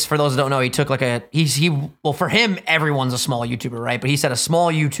took this. For those that don't know, he took like well, for him, everyone's a small YouTuber, right? But he said a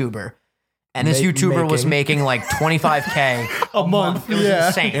small YouTuber, and this YouTuber was making like 25K a month. It was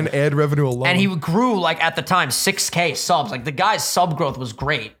insane. and ad revenue alone. And he grew like at the time 6K subs. Like the guy's sub growth was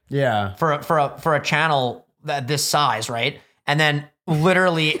great Yeah. for a channel that this size, right? And then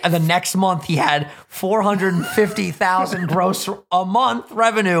literally the next month he had 450,000 gross a month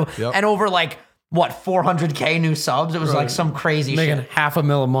revenue, and over like what 400K new subs. It was like some crazy Making shit.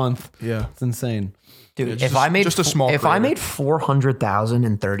 $500,000 a month. Yeah. It's insane. Dude, just if I made just a small if I creator. made 400,000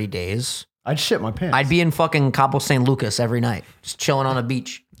 in 30 days, I'd shit my pants. I'd be in fucking Cabo San Lucas every night, just chilling on a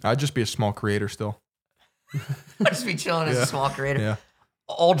beach. I'd just be a small creator still. I'd just be chilling as a small creator. Yeah.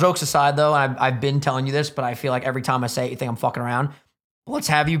 All jokes aside, though, I've been telling you this, but I feel like every time I say it, you think I'm fucking around. Let's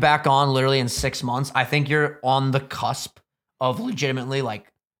have you back on literally in 6 months. I think you're on the cusp of legitimately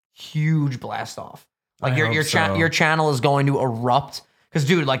like huge blast off. Like I your hope so. your channel is going to erupt because,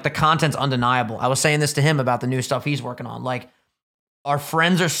 dude, like the content's undeniable. I was saying this to him about the new stuff he's working on. Like our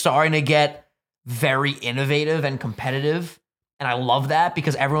friends are starting to get very innovative and competitive. And I love that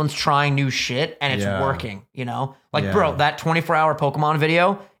because everyone's trying new shit and it's Yeah. working, you know? Like, Yeah. bro, that 24-hour Pokemon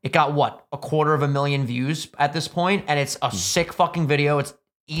video, it got what? 250,000 views at this point, and it's a sick fucking video. It's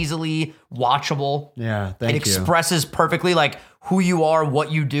easily watchable. Yeah, thank It you. expresses perfectly like who you are,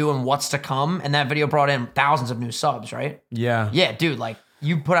 what you do, and what's to come. And that video brought in thousands of new subs, right? Yeah. Yeah, dude, like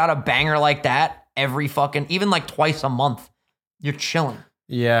you put out a banger like that every fucking, even like twice a month, you're chilling.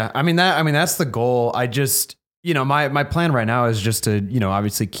 Yeah. I mean that's the goal. I just, my plan right now is just to,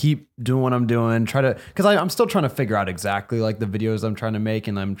 obviously keep doing what I'm doing, because I'm still trying to figure out exactly like the videos I'm trying to make,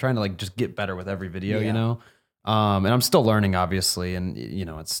 and I'm trying to like just get better with every video, Yeah. And I'm still learning obviously, and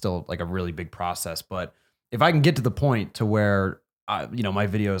it's still like a really big process, but if I can get to the point to where my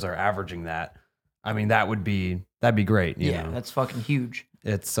videos are averaging that, I mean that'd be great, you know. That's fucking huge.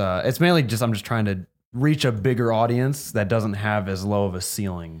 It's mainly just I'm just trying to reach a bigger audience that doesn't have as low of a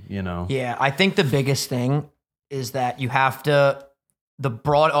ceiling, Yeah, I think the biggest thing is that you have to, the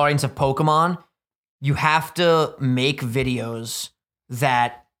broad audience of Pokemon, you have to make videos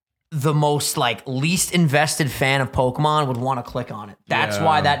that the most like least invested fan of Pokemon would want to click on it. That's Yeah.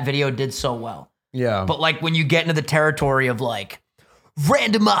 why that video did so well. Yeah. But like when you get into the territory of like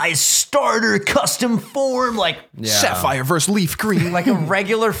randomized starter custom form, like Sapphire versus Leaf Green. like a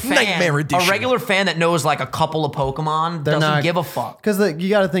regular fan, Nightmare Edition. a regular fan that knows like a couple of Pokemon doesn't not- give a fuck. Because you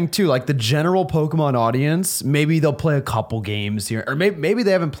got to think too, like the general Pokemon audience, maybe they'll play a couple games here, or maybe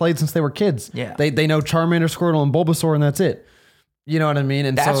they haven't played since they were kids. Yeah. They know Charmander, Squirtle, and Bulbasaur, and that's it. You know what I mean?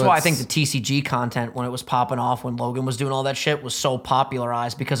 And That's so why I it's- think the TCG content, when it was popping off, when Logan was doing all that shit, was so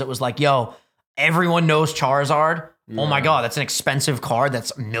popularized because it was like, yo, everyone knows Charizard. Oh my God, that's an expensive card.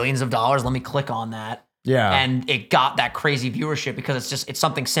 That's millions of dollars. Let me click on that. Yeah. And it got that crazy viewership because it's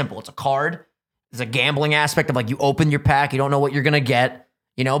something simple. It's a card. There's a gambling aspect of like you open your pack, you don't know what you're going to get,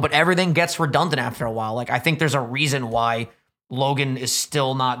 but everything gets redundant after a while. Like I think there's a reason why Logan is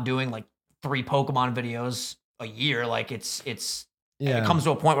still not doing like 3 Pokemon videos a year. Like it comes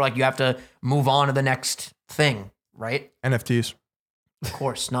to a point where like you have to move on to the next thing, right? NFTs. Of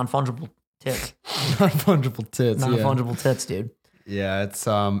course, non-fungible tits. non-fungible tits. Non-fungible tits, dude. Yeah, it's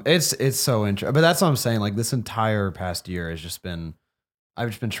so interesting. But that's what I'm saying. Like this entire past year has just been, I've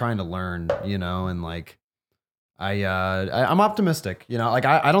just been trying to learn, and like I'm optimistic. Like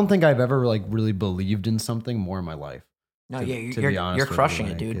I don't think I've ever like really believed in something more in my life. No, To- yeah, to be honest you're with you, crushing it,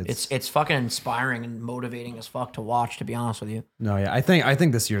 like, dude. It's fucking inspiring and motivating as fuck to watch, to be honest with you. No, yeah, I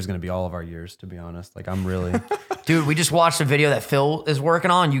think this year is gonna be all of our years. To be honest, like I'm really. Dude, we just watched a video that Phil is working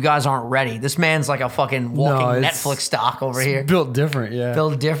on. You guys aren't ready. This man's like a fucking walking it's- Netflix stock over here. built different, yeah.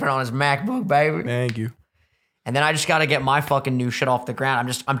 Built different on his MacBook, baby. Thank you. And then I just got to get my fucking new shit off the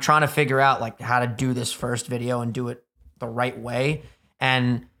ground. I'm trying to figure out like how to do this first video and do it the right way.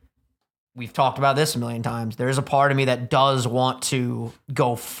 And we've talked about this a million times. There's a part of me that does want to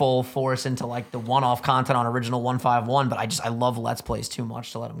go full force into like the one-off content on Original 151, but I love Let's Plays too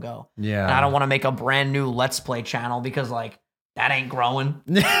much to let them go. Yeah. And I don't want to make a brand new Let's Play channel because like that ain't growing.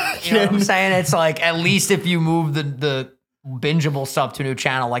 You You know what I'm saying? It's like at least if you move the bingeable stuff to a new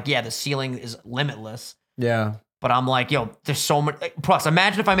channel, like yeah, the ceiling is limitless. Yeah. But I'm like, yo, there's so much. Plus,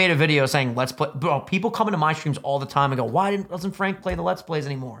 imagine if I made a video saying Let's Play. Bro, people come into my streams all the time and go, why doesn't Frank play the Let's Plays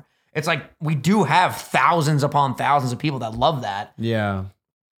anymore? It's like we do have thousands upon thousands of people that love that. Yeah.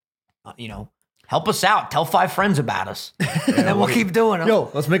 Help us out. Tell 5 friends about us, and then we'll keep doing it. Yo,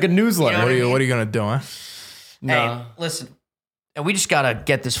 let's make a newsletter. You know What are you gonna do, huh? Hey, listen, and we just gotta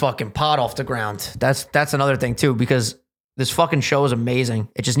get this fucking pod off the ground. That's another thing too, because this fucking show is amazing.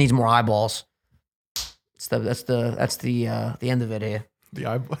 It just needs more eyeballs. That's the end of it here.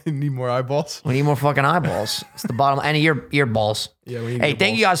 You need more eyeballs. We need more fucking eyeballs. It's the bottom and ear balls. Yeah, we need Hey, ear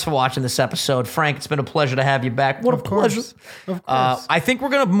thank you guys for watching this episode. Frank, it's been a pleasure to have you back. What a pleasure. Of course. I think we're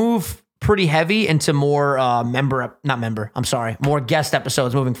gonna move pretty heavy into more more guest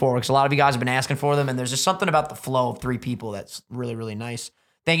episodes moving forward, because a lot of you guys have been asking for them, and there's just something about the flow of 3 people that's really, really nice.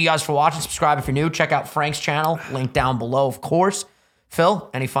 Thank you guys for watching. Subscribe if you're new. Check out Frank's channel, link down below, of course. Phil,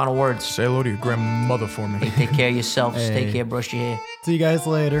 any final words? Say hello to your grandmother for me. Hey, take care of yourselves. Hey. Take care. Brush your hair. See you guys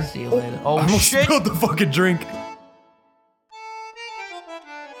later. See you later. Oh, I almost shit. spilled the fucking drink.